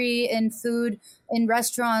industry in food in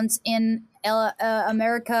restaurants in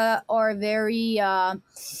America are very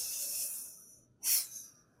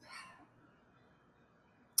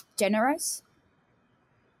generous.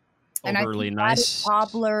 And I Overly think that is nice.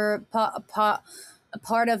 popular a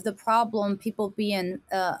part of the problem, people being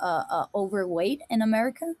overweight in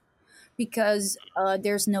America, because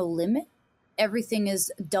there's no limit. Everything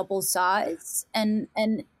is double size, and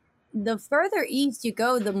the further east you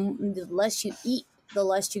go, the less you eat, the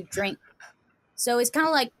less you drink. So it's kind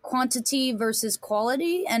of like quantity versus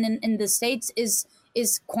quality, and in the States is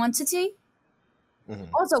quantity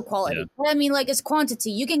also quality. Yeah. But I mean, like, it's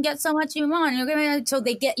quantity. You can get so much you want. So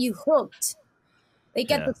they get you hooked. They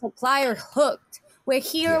get the supplier hooked. We're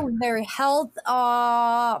here. We're very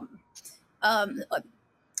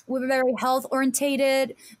we're very health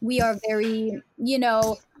orientated. We are very,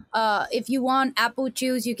 if you want apple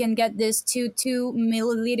juice, you can get this 2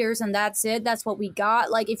 milliliters, and that's it. That's what we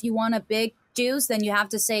got. Like, if you want a big juice, then you have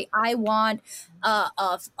to say, I want a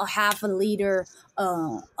half a liter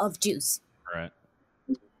of juice. Right.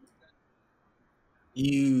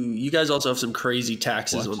 You guys also have some crazy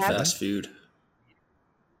taxes on fast food.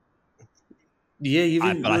 Yeah,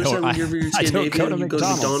 when you're in Scandinavia, you go to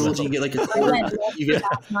McDonald's, you get like a quarter. You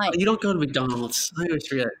don't go to McDonald's. I always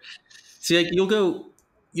forget. See, like you'll go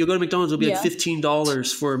to McDonald's. It'll be like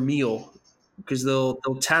 $15 for a meal because they'll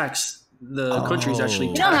tax the country's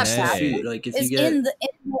actually taxed food. Like if you get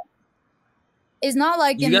it's not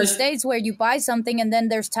like in the States where you buy something and then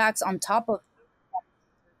there's tax on top of.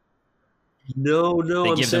 No,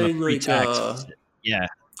 I'm saying like yeah.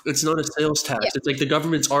 It's not a sales tax. Yeah. It's like the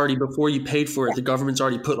government's already, before you paid for it, the government's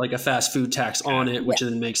already put like a fast food tax on it, which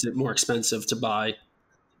then makes it more expensive to buy.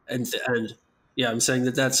 And I'm saying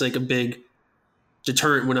that's like a big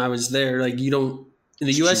deterrent when I was there. Like in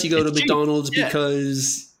the US, you go to McDonald's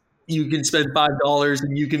because you can spend $5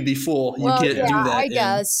 and you can be full. You can't do that. I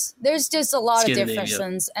guess there's just a lot of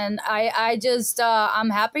differences, and I just I'm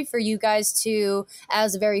happy for you guys to,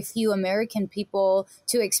 as very few American people,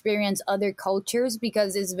 to experience other cultures,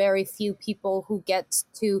 because it's very few people who get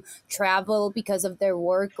to travel because of their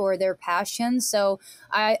work or their passion. So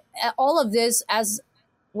all of this, as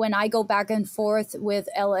when I go back and forth with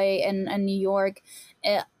LA and New York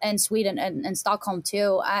and Sweden and Stockholm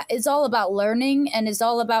too, it's all about learning, and it's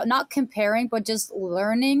all about not comparing, but just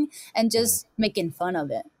learning and just making fun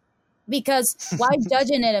of it. Because why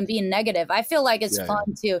judging it and being negative? I feel like it's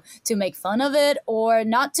fun to make fun of it, or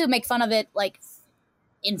not to make fun of it like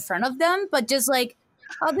in front of them, but just like,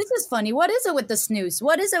 oh, this is funny. What is it with the snooze?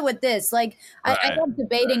 What is it with this? Like, I love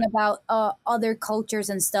debating about other cultures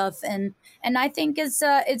and stuff, and I think it's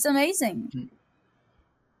amazing.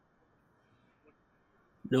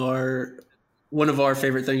 One of our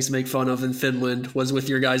favorite things to make fun of in Finland was with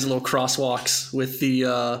your guys' little crosswalks with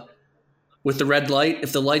the red light.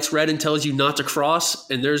 If the light's red and tells you not to cross,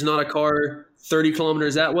 and there's not a car 30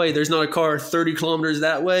 kilometers that way, there's not a car 30 kilometers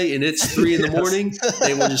that way, and it's 3 in the morning,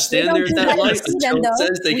 they will just stand there at that light until it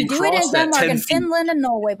says they can cross. We do it in Denmark and Finland and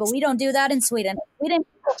Norway, but we don't do that in Sweden. Sweden,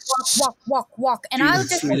 walk. And I was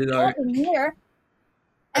just walking here,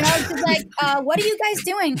 and I was just like, what are you guys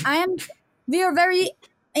doing? We are very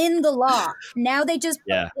in the law. Now they just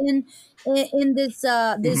put in this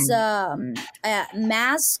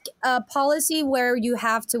mask policy where you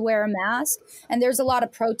have to wear a mask, and there's a lot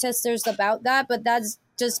of protesters about that, but that's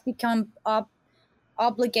just become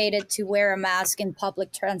obligated to wear a mask in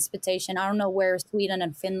public transportation. I don't know where Sweden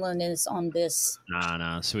and Finland is on this.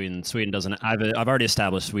 No, Sweden doesn't. I've already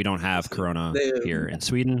established we don't have corona here in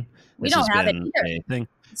Sweden. We don't have it either. Thing.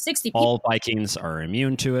 60 people. All Vikings are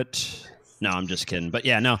immune to it. No, I'm just kidding. But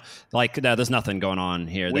yeah, no, like there's nothing going on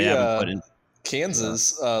here. They haven't put in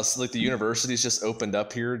Kansas. So like the universities just opened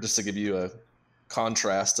up here, just to give you a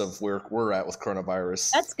contrast of where we're at with coronavirus.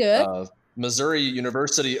 That's good. Missouri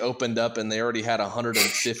University opened up, and they already had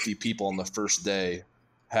 150 people on the first day.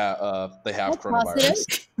 They have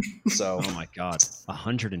coronavirus. So, oh my God,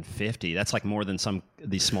 150. That's like more than some of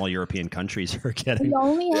these small European countries are getting. We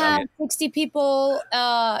only have 60 people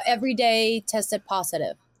every day tested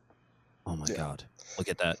positive. Oh my God! Look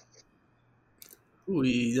at that.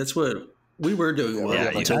 That's what we were doing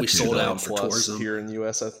until we sold out for tourism here in the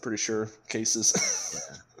U.S. I'm pretty sure cases.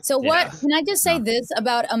 So what? Can I just say this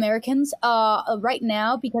about Americans right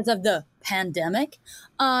now, because of the pandemic?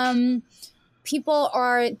 People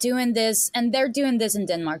are doing this, and they're doing this in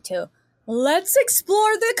Denmark too. Let's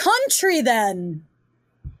explore the country then.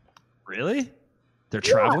 Really? They're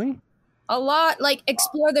traveling? A lot, like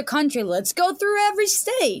explore the country. Let's go through every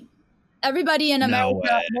state. Everybody in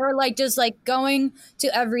America, they're like just like going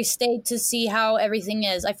to every state to see how everything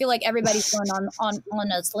is. I feel like everybody's going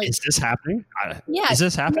on a slate. Is this happening? Yeah. Is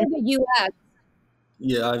this happening? In the U.S.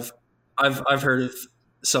 Yeah, I've heard of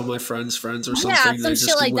some of my friends or something. They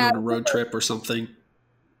just went on a road trip or something.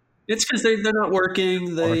 It's because they're not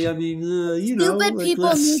working. I mean, you know. Stupid like,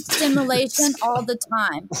 people need stimulation all the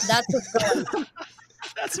time. That's what's going on.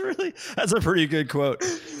 That's a pretty good quote.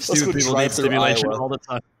 Stupid people need stimulation all the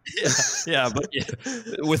time. Yeah, but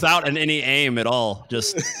without any aim at all,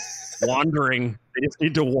 just wandering. They just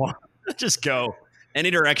need to just go any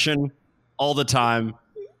direction all the time.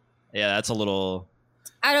 Yeah, that's a little.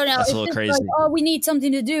 I don't know. That's it's a little just crazy. like, oh, we need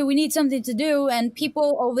something to do. We need something to do. And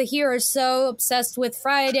people over here are so obsessed with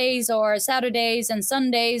Fridays or Saturdays and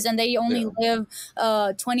Sundays, and they only live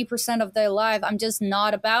 20% of their life. I'm just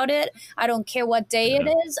not about it. I don't care what day it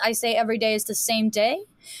is. I say every day is the same day.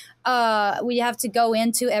 We have to go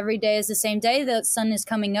into every day is the same day. The sun is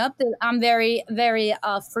coming up. I'm very, very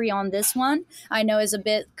free on this one. I know it's a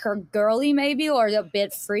bit girly maybe, or a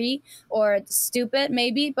bit free or stupid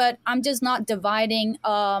maybe, but I'm just not dividing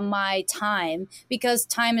my time, because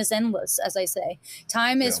time is endless, as I say.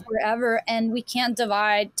 Time is forever, and we can't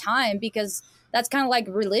divide time, because that's kind of like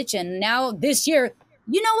religion. Now this year,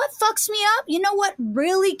 you know what fucks me up? You know what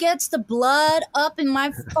really gets the blood up in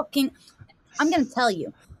my fucking... I'm going to tell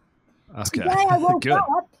you. Okay. Today I woke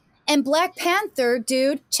up and Black Panther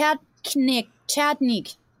dude, Chadwick.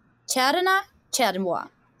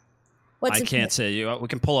 What's I can't say you. We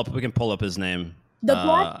can pull up his name. The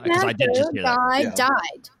Black Panther guy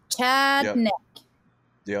died. Chadwick.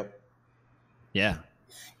 Yep. Yeah.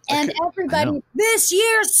 And everybody, this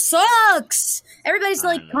year sucks. Everybody's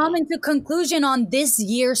like coming to conclusion on this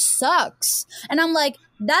year sucks. And I'm like,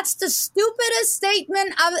 that's the stupidest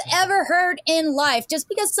statement I've ever heard in life. Just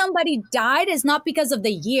because somebody died is not because of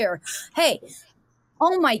the year. Hey,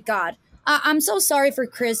 oh my God. I'm so sorry for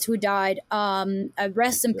Chris who died.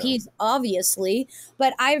 Rest in peace, obviously.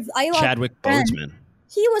 But I love Chadwick Boseman.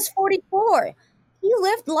 He was 44. He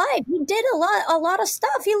lived life. He did a lot of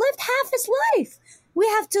stuff. He lived half his life. We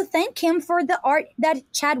have to thank him for the art that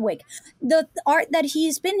Chadwick, the art that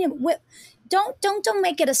he's been with. Don't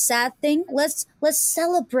make it a sad thing. Let's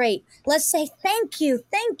celebrate. Let's say thank you.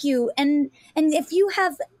 And if you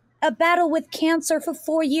have a battle with cancer for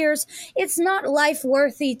 4 years, it's not life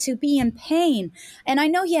worthy to be in pain. And I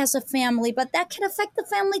know he has a family, but that can affect the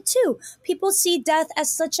family too. People see death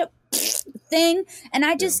as such a thing, and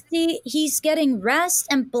I just see he's getting rest,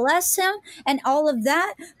 and bless him and all of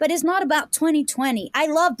that, but it's not about 2020. I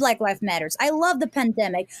love Black Lives Matters. I love the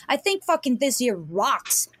pandemic. I think fucking this year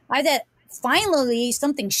rocks. Finally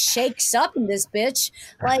something shakes up in this bitch.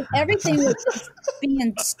 Like everything was just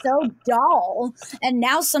being so dull, and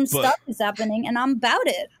now some stuff is happening, and I'm about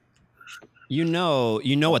it. You know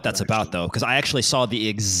what that's about, though, because I actually saw the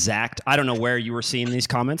exact. I don't know where you were seeing these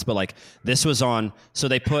comments, but like this was on. So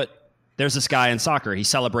there's this guy in soccer. He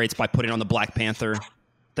celebrates by putting on the Black Panther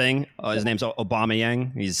thing. His name's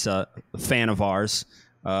Aubameyang. He's a fan of ours.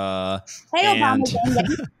 Hey,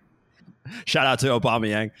 Aubameyang. Shout out to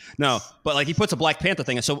Aubameyang. No, but like he puts a Black Panther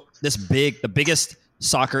thing. And so the biggest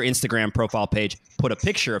soccer Instagram profile page put a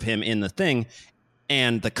picture of him in the thing.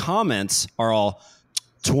 And the comments are all,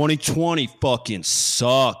 2020 fucking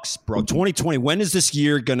sucks, bro. 2020, when is this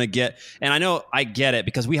year going to get? And I know I get it,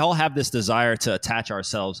 because we all have this desire to attach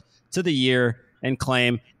ourselves to the year and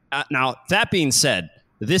claim. Now, that being said,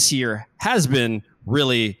 this year has been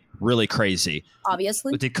really, really crazy.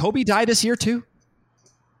 Obviously. Did Kobe die this year too?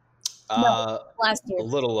 No, last year. A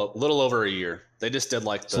little over a year. They just did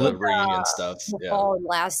like the reunion stuff. Fall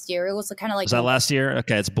last year. It was kind of like. Was that last year?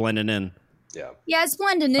 Okay, it's blending in. Yeah. Yeah, it's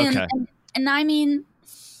blending in. Okay. And I mean,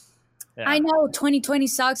 I know 2020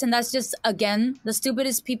 sucks, and that's just, again, the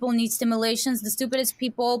stupidest people need stimulations. The stupidest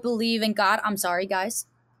people believe in God. I'm sorry, guys.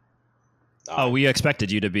 Oh, we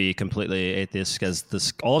expected you to be completely atheist,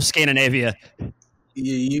 because all of Scandinavia.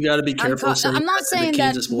 You got to be careful. I'm not saying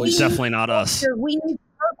that. Definitely not us. We need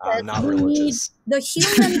purpose. Not religious. The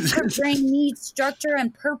human brain needs structure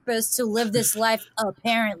and purpose to live this life,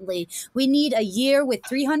 apparently. We need a year with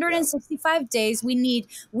 365 days. We need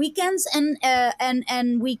weekends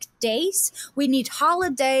and weekdays. We need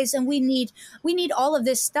holidays, and we need all of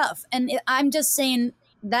this stuff. And I'm just saying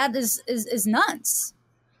that is nuts.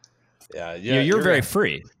 Yeah, you're very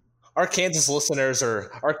free. Our Kansas listeners are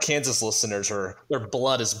their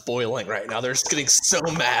blood is boiling right now. They're just getting so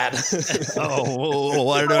mad.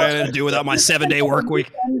 What do I do without my 7-day work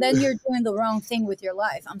week? And then you're doing the wrong thing with your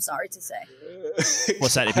life. I'm sorry to say.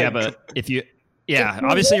 What's that?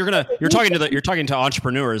 Obviously you're talking to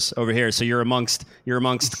entrepreneurs over here, so you're amongst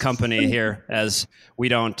company here, as we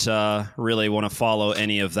don't really want to follow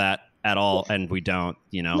any of that at all, and we don't,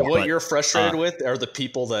 What you're frustrated with are the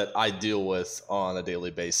people that I deal with on a daily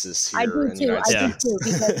basis here in the United States. I do too,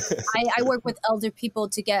 because I work with elder people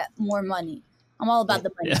to get more money. I'm all about the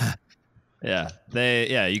money. Yeah.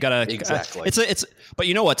 You gotta Exactly. It's but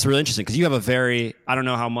you know what's really interesting, because you have a very, I don't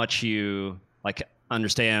know how much you like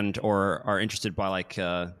understand or are interested by like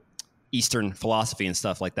Eastern philosophy and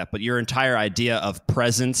stuff like that, but your entire idea of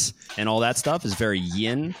presence and all that stuff is very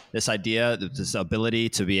yin. This idea, this ability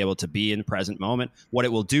to be able to be in the present moment, what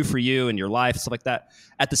it will do for you in your life, stuff like that.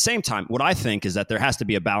 At the same time, what I think is that there has to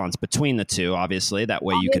be a balance between the two, obviously. That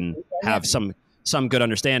way you can have some good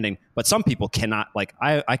understanding, but some people cannot, like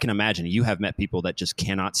I can imagine you have met people that just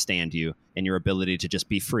cannot stand you and your ability to just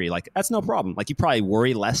be free. Like that's no problem. Like you probably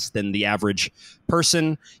worry less than the average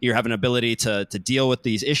person. You have an ability to deal with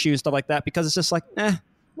these issues, stuff like that, because it's just like,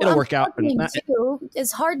 it'll work out. Too,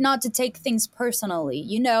 it's hard not to take things personally.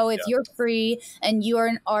 You know, if you're free and you're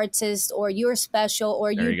an artist or you're special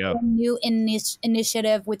or you're a new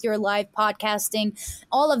initiative with your live podcasting,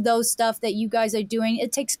 all of those stuff that you guys are doing,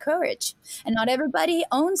 it takes courage. And not everybody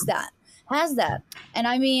owns that, has that. And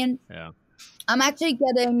I mean, I'm actually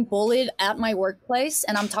getting bullied at my workplace,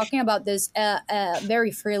 and I'm talking about this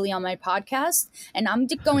very freely on my podcast. And I'm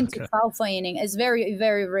just going to foul fighting. It's very,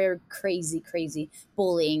 very, very crazy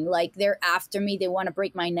bullying. Like they're after me. They want to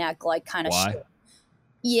break my neck, like kind of shit.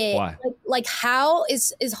 Yeah. Why? Like how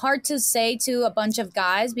is hard to say to a bunch of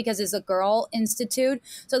guys because it's a girl institute.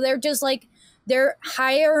 So they're just like, they're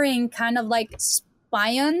hiring kind of like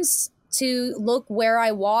spions to look where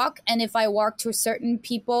I walk, and if I walk to certain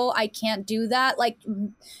people, I can't do that. Like,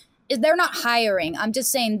 they're not hiring. I'm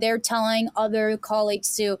just saying they're telling other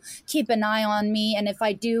colleagues to keep an eye on me, and if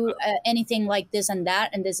I do anything like this and that,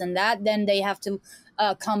 then they have to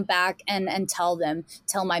come back and tell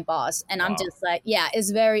my boss. And I'm just like,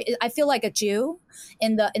 it's very. I feel like a Jew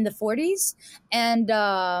in the 40s,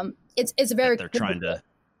 and it's very. They're trying to.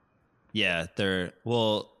 Yeah, they're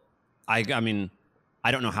I mean. I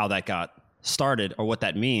don't know how that got started or what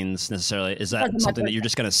that means necessarily. Is that something that you're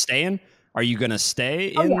just going to stay in? Are you going to stay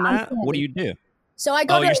in that? What do you do? So I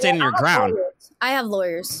go. You're standing your ground. I have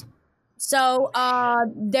lawyers. So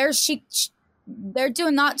they're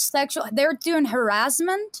doing not sexual. They're doing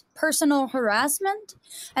harassment, personal harassment,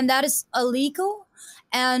 and that is illegal.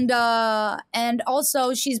 And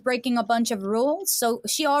also she's breaking a bunch of rules. So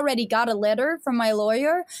she already got a letter from my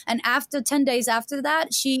lawyer. And after 10 days after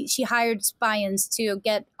that, she hired spions to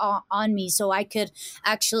get on me so I could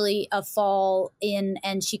actually fall in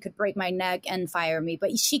and she could break my neck and fire me.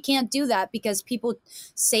 But she can't do that because people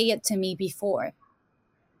say it to me before.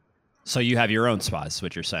 So you have your own spies, is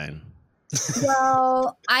what you're saying.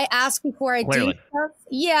 Well, I ask before I do stuff.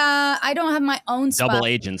 Yeah, I don't have my own spies. Double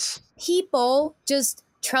agents. People just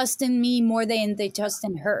trust in me more than they trust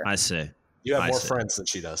in her. I see. You have more friends than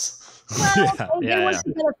she does. Well, they worked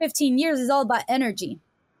together 15 years. It's all about energy.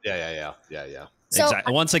 Yeah. So,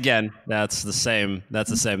 exactly. Once again, that's the same.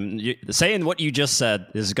 Saying what you just said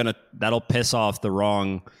that'll piss off the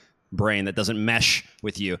wrong brain that doesn't mesh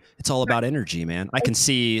with you. It's all about energy, man. I can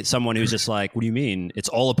see someone who's just like, what do you mean? It's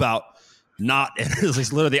all about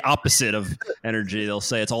it's literally the opposite of energy. They'll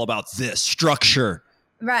say it's all about this structure.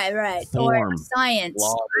 Right. Form. Or science.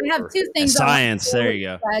 I have two things. Science. There you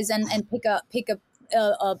go. Guys, and pick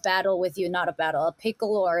a battle with you, not a battle, a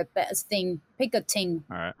pickle or a thing. Pick a thing.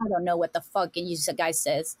 All right. I don't know what the fuck a guy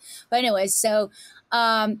says, but anyway. So,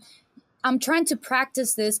 I'm trying to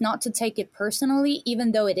practice this, not to take it personally,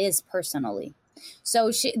 even though it is personally. So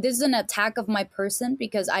this is an attack of my person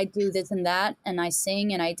because I do this and that, and I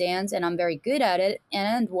sing and I dance, and I'm very good at it,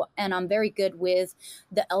 and I'm very good with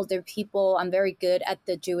the elder people. I'm very good at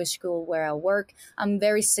the Jewish school where I work. I'm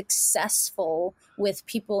very successful with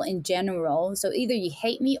people in general. So either you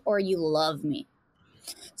hate me or you love me.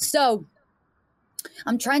 So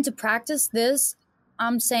I'm trying to practice this.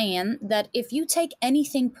 I'm saying that if you take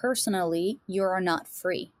anything personally, you are not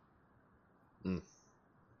free.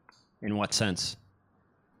 In what sense?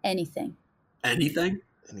 Anything.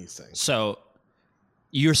 So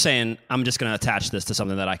you're saying I'm just going to attach this to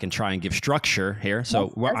something that I can try and give structure here.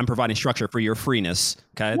 So I'm providing structure for your freeness.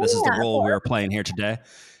 Okay. This is the role we're playing here today.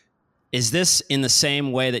 Is this in the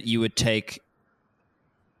same way that you would take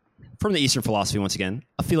from the Eastern philosophy, once again,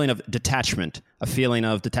 a feeling of detachment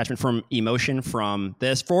from emotion, from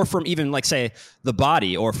this, or from even like say the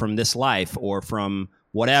body, or from this life, or from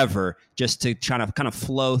whatever, just to kind of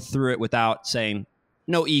flow through it without saying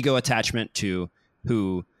no ego attachment to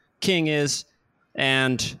who King is.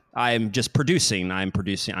 And I'm just producing. I'm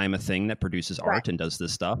a thing that produces art and does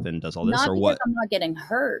this stuff and does all this. Not or because what? I'm not getting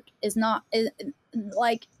hurt.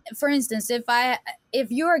 Like, for instance,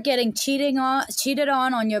 if you are getting cheated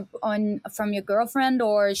on from your girlfriend,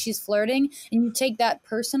 or she's flirting, and you take that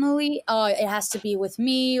personally, it has to be with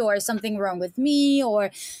me, or something wrong with me,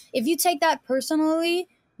 or if you take that personally,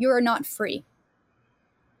 you're not free.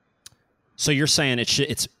 So you're saying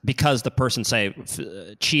it's because the person say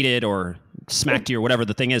cheated or smacked you or whatever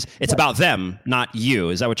the thing is. It's about them, not you.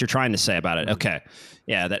 Is that what you're trying to say about it? Okay,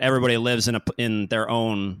 yeah, that everybody lives in their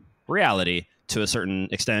own reality to a certain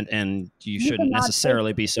extent, and you shouldn't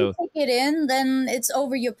necessarily be so. Take it in, then it's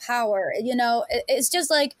over your power. It's just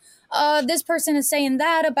like this person is saying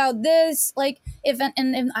that about this. Like if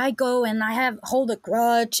I go and I hold a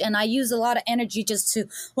grudge and I use a lot of energy just to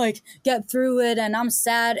like get through it, and I'm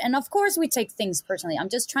sad, and of course we take things personally. I'm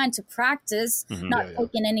just trying to practice not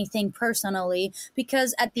taking anything personally,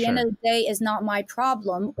 because at the end of the day, it's not my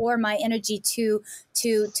problem or my energy to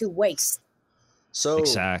waste. So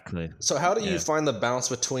exactly. So how do you find the balance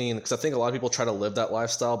between, because I think a lot of people try to live that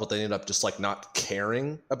lifestyle, but they end up just like not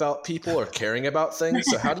caring about people or caring about things.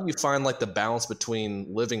 So how do you find like the balance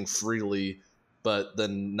between living freely, but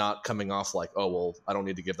then not coming off like, oh, well, I don't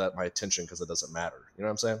need to give that my attention because it doesn't matter. You know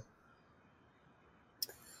what I'm saying?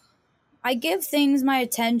 I give things my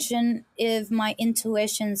attention if my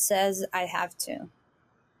intuition says I have to.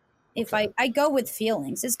 If I go with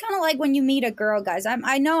feelings, it's kind of like when you meet a girl, guys.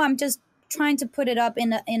 I know I'm just trying to put it up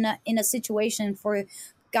in a situation for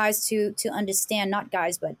guys to understand, not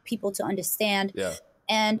guys, but people to understand. Yeah.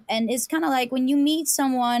 And it's kind of like when you meet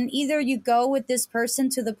someone, either you go with this person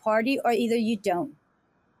to the party or either you don't.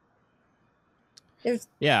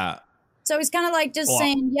 So it's kind of like just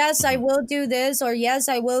saying, yes, I will do this, or yes,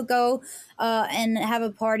 I will go and have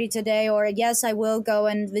a party today, or yes, I will go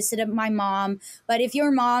and visit my mom. But if your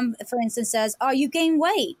mom, for instance, says, oh, you gained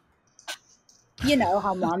weight, you know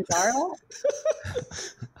how moms are.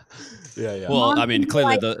 Yeah. Well, Moms I mean,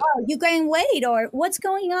 clearly, clearly you gain weight, or what's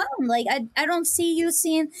going on? Like, I don't see you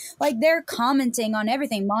seeing, like, they're commenting on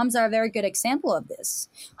everything. Moms are a very good example of this.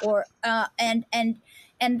 Or and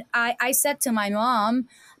I said to my mom,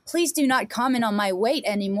 please do not comment on my weight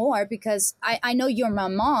anymore, because I know you're my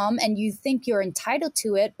mom and you think you're entitled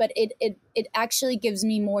to it, but it actually gives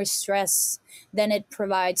me more stress than it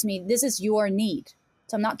provides me. This is your need.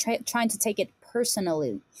 So I'm not trying to take it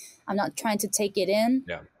personally. I'm not trying to take it in.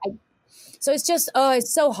 Yeah. So it's just,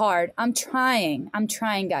 it's so hard. I'm trying,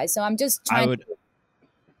 guys. So I'm just trying.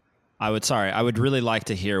 I would really like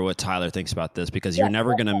to hear what Tyler thinks about this, because you're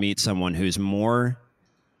never going to meet someone who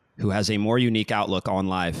has a more unique outlook on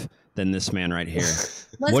life than this man right here.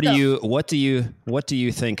 What do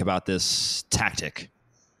you think about this tactic?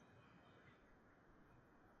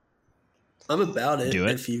 I'm about it. Do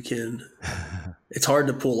it. If you can. It's hard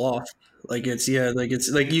to pull off. It's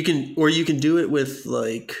you can do it with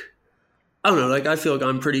like, I don't know, like I feel like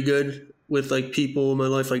I'm pretty good with like people in my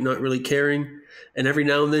life like not really caring, and every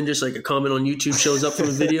now and then just like a comment on YouTube shows up from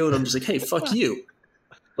a video and I'm just like, hey, fuck you.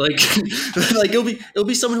 Like like it'll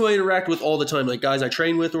be someone who I interact with all the time, like guys I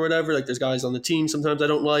train with or whatever. Like there's guys on the team sometimes I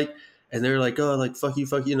don't like, and they're like, oh, like fuck you,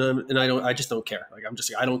 and I just don't care. Like I'm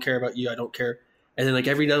just like, I don't care about you, I don't care. And then like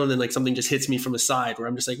every now and then like something just hits me from the side where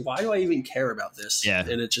I'm just like, why do I even care about this? Yeah.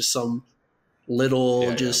 And it's just some little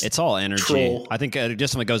it's all energy. troll. I think it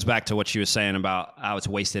just goes back to what she was saying about how it's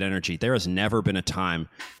wasted energy. There has never been a time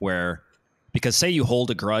where, because say you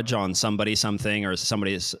hold a grudge on somebody, something, or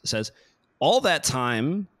somebody says, all that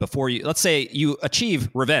time before you, let's say you achieve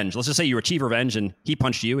revenge. Let's just say you achieve revenge and he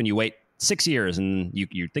punched you and you wait 6 years and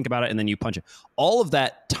you think about it and then you punch it. All of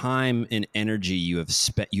that time and energy you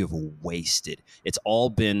have wasted. It's all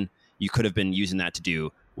been, you could have been using that to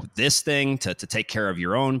do this thing, to take care of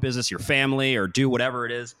your own business, your family, or do whatever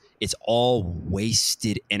it is. It's all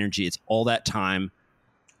wasted energy. It's all that time,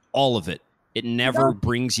 all of it. It never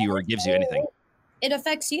brings you or gives you anything. It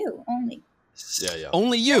affects you only. Yeah.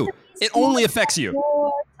 Only you. It only affects you.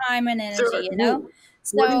 More time and energy, you know?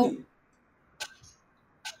 So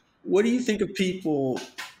what do you think of people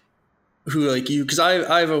who like you? Because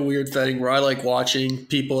I have a weird thing where I like watching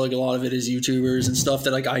people, like a lot of it is YouTubers and stuff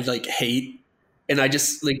that like I like hate, and I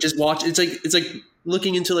just watch. It's like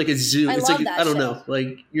looking into like a zoo. It's like I don't know,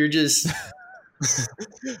 like you're just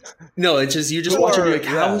no. It's just you're just watching. You're like,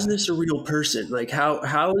 how is this a real person? Like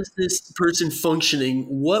how is this person functioning?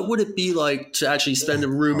 What would it be like to actually spend a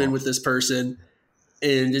room in with this person?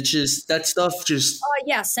 And it's just that stuff. Just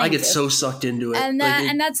I get so sucked into it, and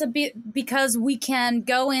that's a bit because we can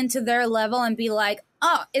go into their level and be like,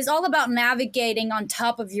 oh, it's all about navigating on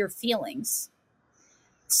top of your feelings.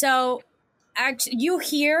 So, actually, you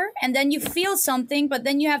hear and then you feel something, but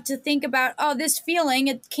then you have to think about, oh, this feeling,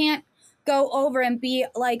 it can't go over and be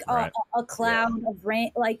like a cloud of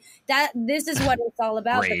rain, like that. This is what it's all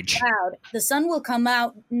about. Rage. The cloud. The sun will come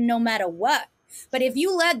out no matter what. But if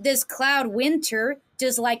you let this cloud winter,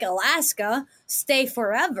 just like Alaska, stay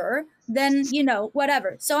forever, then,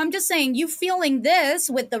 whatever. So I'm just saying, you feeling this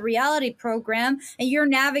with the reality program, and you're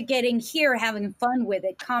navigating here, having fun with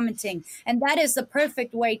it, commenting. And that is the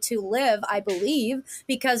perfect way to live, I believe,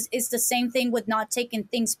 because it's the same thing with not taking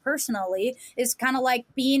things personally. It's kind of like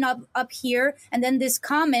being up here, and then this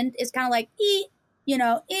comment is kind of like,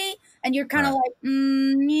 and you're kind of like,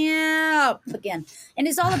 yeah, again. And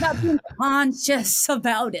it's all about being conscious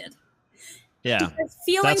about it. Yeah. Because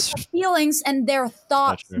feelings are feelings, and they're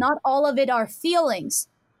thoughts. Not all of it are feelings.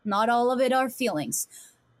 Not all of it are feelings.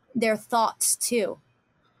 They're thoughts too.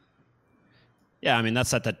 Yeah, I mean,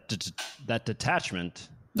 that's that detachment,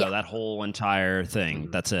 though, that whole entire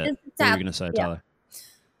thing. That's it. What were you going to say, Tyler?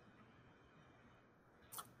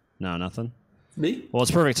 No, nothing? Me? Well,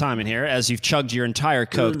 it's perfect timing here. As you've chugged your entire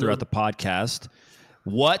Coke throughout the podcast,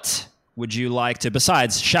 what would you like to,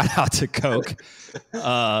 besides shout out to Coke,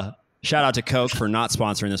 shout out to Coke for not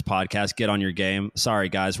sponsoring this podcast. Get on your game. Sorry,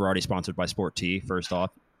 guys. We're already sponsored by Sport Tea. First off,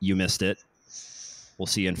 you missed it. We'll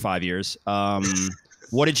see you in 5 years.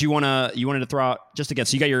 What did you wanted to throw out just again?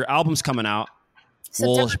 So you got your albums coming out.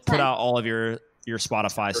 We'll put out all of your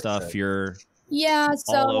Spotify stuff. So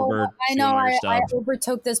I know I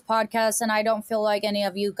overtook this podcast, and I don't feel like any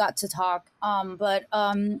of you got to talk. But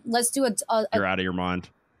let's do You're out of your mind.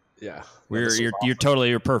 Yeah,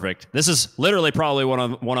 you're perfect. This is literally probably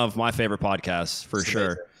one of my favorite podcasts for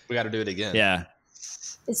sure. We got to do it again. Yeah,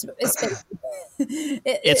 it's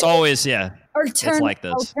always it's like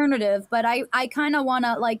this alternative. But I kind of want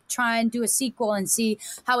to like try and do a sequel and see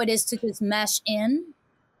how it is to just mesh in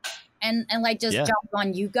and like just jump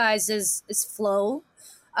on you guys' flow.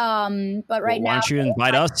 But right now, why don't you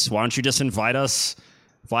invite us? Why don't you just invite us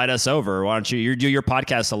over? Why don't you do your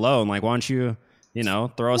podcast alone? Like, why don't you?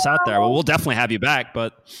 Throw us out there. Well, we'll definitely have you back,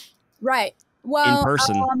 but right. Well, in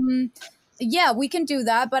person. Yeah, we can do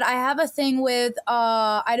that. But I have a thing with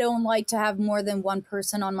I don't like to have more than one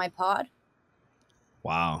person on my pod.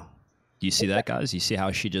 Wow. Do you see that, guys? You see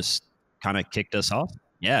how she just kind of kicked us off?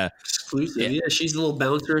 Yeah. Exclusive. Yeah, she's a little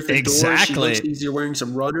bouncer at the exactly. door. She looks you're wearing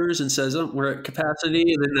some runners and says, "Oh, we're at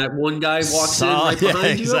capacity." And then that one guy walks in right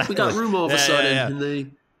behind you. Oh, we got room all of a sudden. Yeah. And they...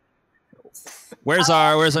 Where's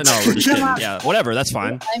our? No, we're just kidding. Yeah, whatever. That's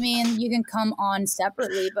fine. I mean, you can come on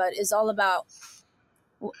separately, but it's all about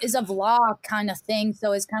is a vlog kind of thing.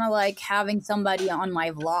 So it's kind of like having somebody on my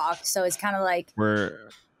vlog. So it's kind of like we're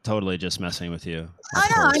totally just messing with you.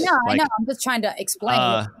 I know. I'm just trying to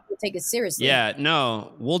explain. Take it seriously. Yeah,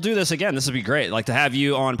 no, we'll do this again. This would be great. Like to have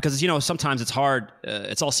you on because sometimes it's hard.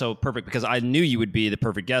 It's also perfect because I knew you would be the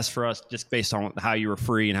perfect guest for us just based on how you were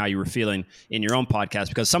free and how you were feeling in your own podcast.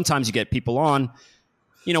 Because sometimes you get people on.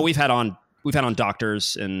 We've had on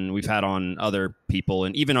doctors and we've had on other people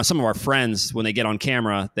and even on some of our friends when they get on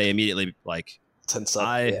camera they immediately like tense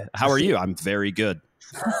up. How are you? I'm very good.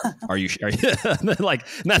 Are you like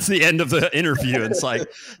that's the end of the interview. It's like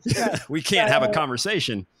we can't have a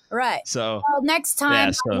conversation. Right. So next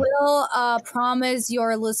time I will promise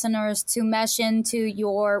your listeners to mesh into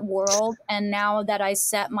your world. And now that I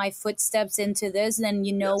set my footsteps into this, then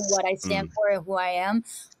what I stand for and who I am.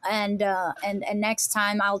 And next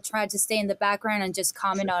time I'll try to stay in the background and just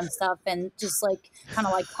comment on stuff and just like kind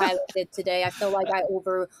of like Tyler did today. I feel like I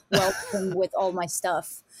overwhelmed him with all my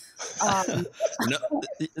stuff. No,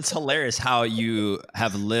 it's hilarious how you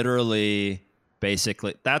have literally.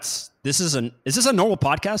 Basically, is this a normal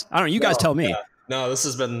podcast? I don't know. You guys tell me. Yeah. No, this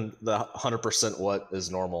has been the 100% what is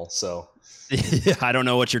normal. So I don't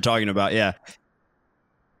know what you're talking about. Yeah.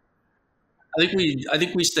 I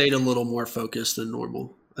think we stayed a little more focused than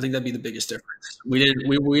normal. I think that'd be the biggest difference. We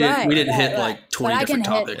didn't hit like 20 different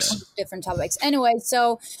topics. Different topics. Anyway,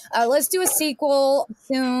 so let's do a sequel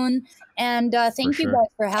soon. And thank you guys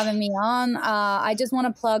for having me on. I just want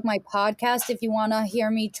to plug my podcast if you want to hear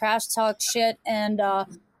me trash talk shit and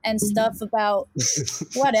stuff about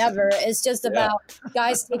whatever. It's just about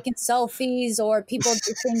guys taking selfies or people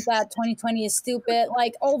who think that 2020 is stupid,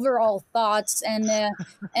 like overall thoughts. And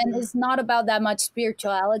it's not about that much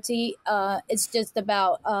spirituality. It's just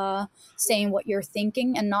about saying what you're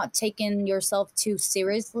thinking and not taking yourself too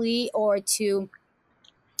seriously or too,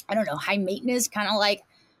 I don't know, high maintenance, kind of like,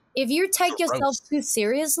 if you take yourself too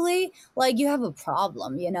seriously, like you have a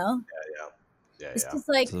problem, Yeah. It's just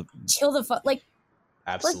like chill the fuck. Like,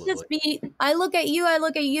 absolutely. Let's just be. I look at you.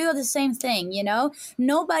 The same thing.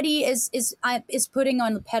 Nobody is putting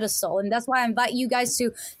on the pedestal, and that's why I invite you guys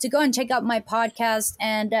to go and check out my podcast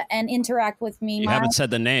and interact with me. You haven't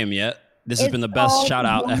said the name yet. This has been the best shout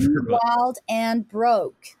out ever. Wild and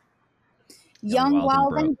Broke. Young,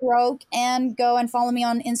 Wild, and Broke, and go and follow me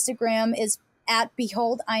on Instagram. Is at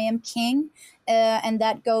Behold I Am King, and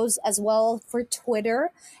that goes as well for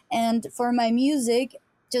Twitter. And for my music,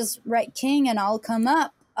 just write King and I'll come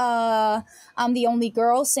up. I'm the only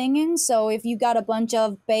girl singing, so if you got a bunch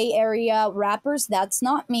of Bay Area rappers, that's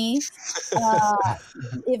not me.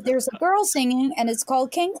 If there's a girl singing and it's called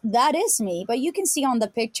King, that is me. But you can see on the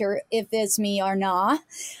picture if it's me or not.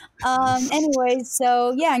 Anyway,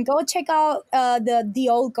 so yeah, and go check out the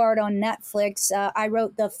Old Guard on Netflix. I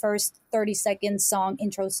wrote the first 30-second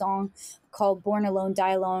intro song called "Born Alone,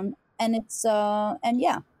 Die Alone," and it's and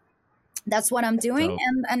yeah. That's what I'm doing,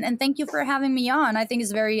 and thank you for having me on. I think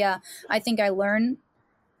it's very. I think I learn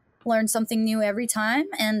something new every time,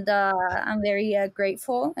 and I'm very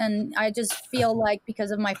grateful. And I just feel like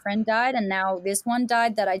because of my friend died, and now this one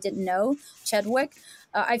died that I didn't know, Chadwick.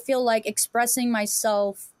 I feel like expressing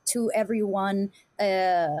myself to everyone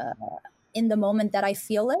in the moment that I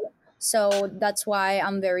feel it. So that's why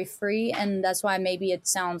I'm very free, and that's why maybe it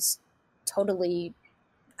sounds totally.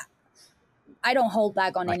 I don't hold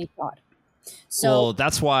back on any thought. So, well,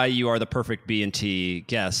 that's why you are the perfect B&T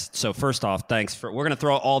guest. So first off, thanks for. We're going to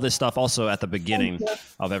throw all this stuff also at the beginning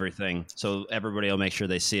of everything, so everybody will make sure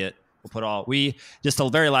they see it. We'll put all just the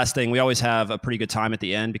very last thing. We always have a pretty good time at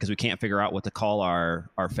the end because we can't figure out what to call our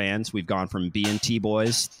fans. We've gone from B&T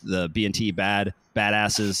boys, the B&T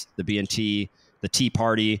badasses, the B&T, the Tea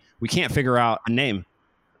Party. We can't figure out a name.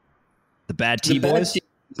 The Bad Tea Boys,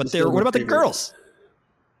 but what about the girls?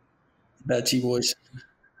 Bad Tea Boys.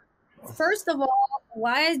 First of all,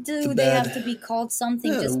 why do they have to be called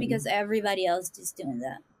something just because everybody else is doing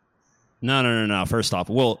that? No. First off,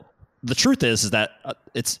 well, the truth is that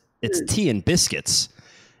it's tea and biscuits,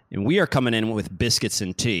 and we are coming in with biscuits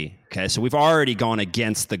and tea. Okay, so we've already gone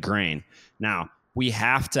against the grain. Now we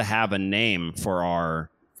have to have a name for our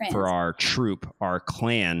troop, our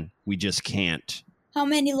clan. We just can't. How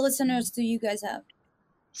many listeners do you guys have?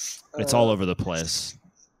 It's all over the place.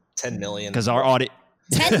 10 million. Because our audience.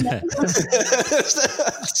 10 million?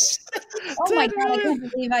 Oh my God, I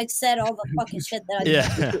can't believe I said all the fucking shit that I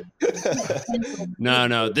did.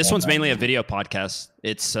 No. This one's mainly a video podcast.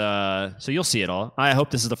 It's so you'll see it all. I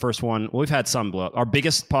hope this is the first one. We've had some blow up. Our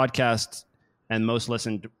biggest podcast and most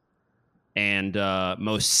listened and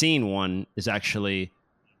most seen one is actually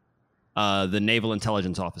the Naval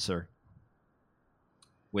Intelligence Officer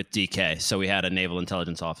with DK. So we had a Naval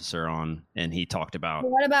Intelligence Officer on, and he talked about.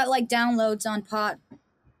 What about like downloads on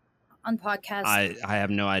podcasts? I have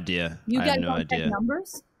no idea. You I guys have no don't idea. have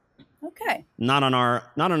numbers? Okay. Not on our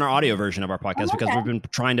audio version of our podcast because we've been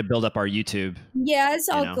trying to build up our YouTube. Yeah, it's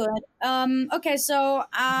all good. Okay, so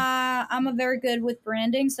I'm very good with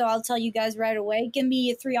branding, so I'll tell you guys right away. Give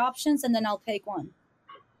me 3 options, and then I'll pick one.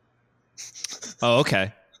 Oh,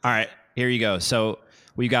 okay. All right. Here you go. So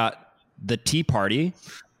we got the Tea Party.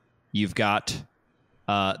 You've got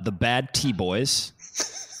the Bad Tea Boys,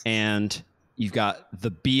 and you've got the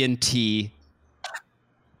B&T.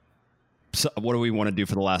 So what do we want to do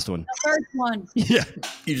for the last one? The first one. Yeah.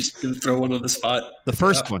 You just throw one on the spot. The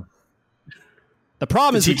first one. The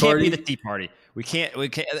problem is we can't be the Tea Party. We can't.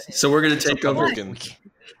 So we're going to take over.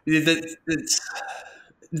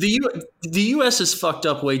 The U.S. has fucked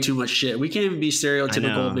up way too much shit. We can't even be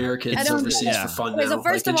stereotypical Americans overseas for fun now. So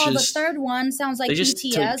first of all, the third one sounds like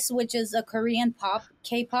BTS, which is a Korean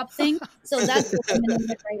K-pop thing. So that's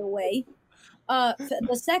eliminated right away.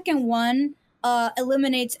 The second one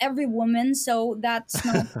eliminates every woman, so that's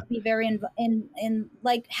not to be very in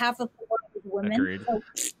like half of the world is women. Agreed. So,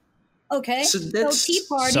 okay, so Tea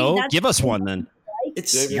Party. So give us one then.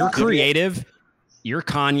 Right? You're creative. You're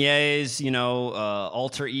Kanye's,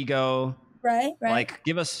 alter ego. Right. Like,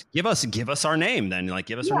 give us our name then. Like,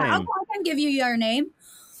 give us our name. I can give you your name.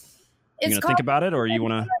 You gonna think about it, or you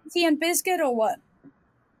wanna tea and biscuit, or what?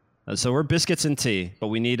 So we're biscuits and tea, but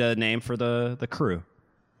we need a name for the crew,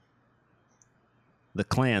 the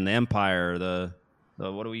clan, the empire, the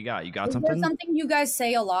what do we got? You got Is something? there something you guys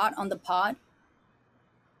say a lot on the pod?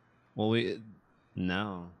 Well,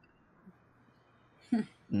 no.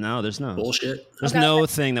 No, there's no bullshit. There's no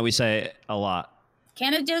thing that we say a lot.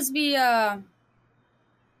 Can it just be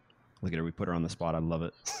Look at her. We put her on the spot. I love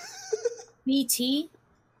it. BT?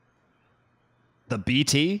 The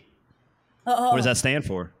BT? What does that stand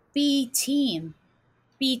for? B team.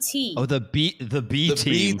 BT. Oh, the B team. The B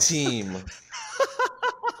team.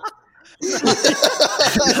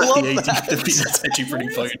 That's actually pretty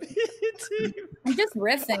funny. I'm just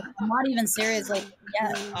riffing. I'm not even serious. Like,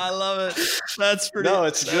 yeah. I love it. That's pretty. No,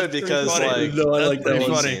 it's good because like no, I like that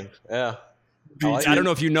one. Funny. Yeah. I don't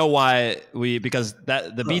know if you know why because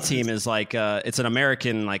the B team is like it's an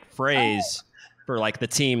American like phrase for like the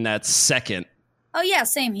team that's second. Oh yeah,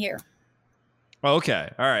 same here. Oh, okay.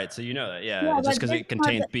 All right. So you know that. Yeah. Just because it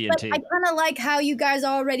contains B and T. I kind of like how you guys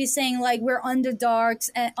are already saying like we're underdogs,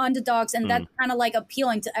 and that's kind of like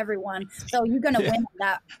appealing to everyone. So you're gonna win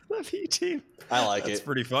that. The B team. I like That's it.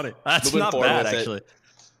 pretty funny. That's Moving not forward bad, with it. actually.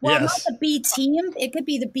 Well, Yes. not the B team. It could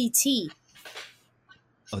be the BT.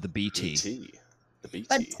 Oh, the BT. BT. The BT.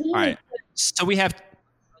 But team. All right. So we have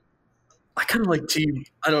I kind of like team.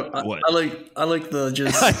 I don't. What? I like the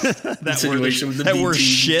just that situation with the that B we're team,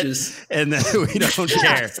 shit just- and that we don't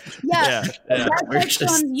care. Yeah. Yeah. That's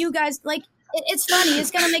from you guys. Like it's funny.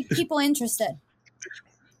 It's gonna make people interested.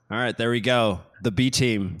 All right, there we go. The B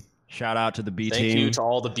team. Shout out to the B Thank team. you to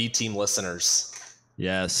all the B team listeners.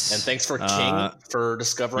 Yes. And thanks for King for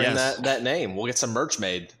discovering yes. that name. We'll get some merch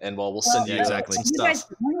made, and we'll send you exactly. some You stuff. guys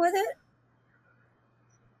going with it?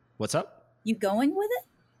 What's up? You going with it?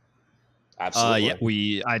 Absolutely.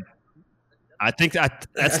 Yeah, I think that's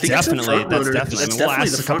I think definitely that's a front runner. I That's mean, we'll definitely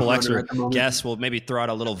ask the a couple front extra runner at the moment. guests. We'll maybe throw out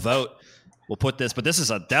a little vote. We'll put this, but this is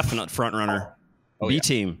a definite front runner. Oh, B yeah.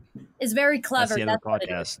 team. It's very That's clever. the end That's of the what it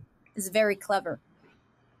podcast. is. It's very clever.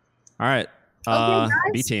 All right. guys.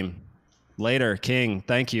 B team. Later, King.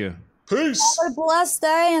 Thank you. Peace. Have a blessed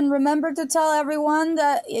day, and remember to tell everyone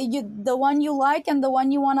that the one you like and the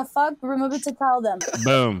one you want to fuck. Remember to tell them.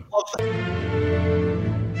 Boom.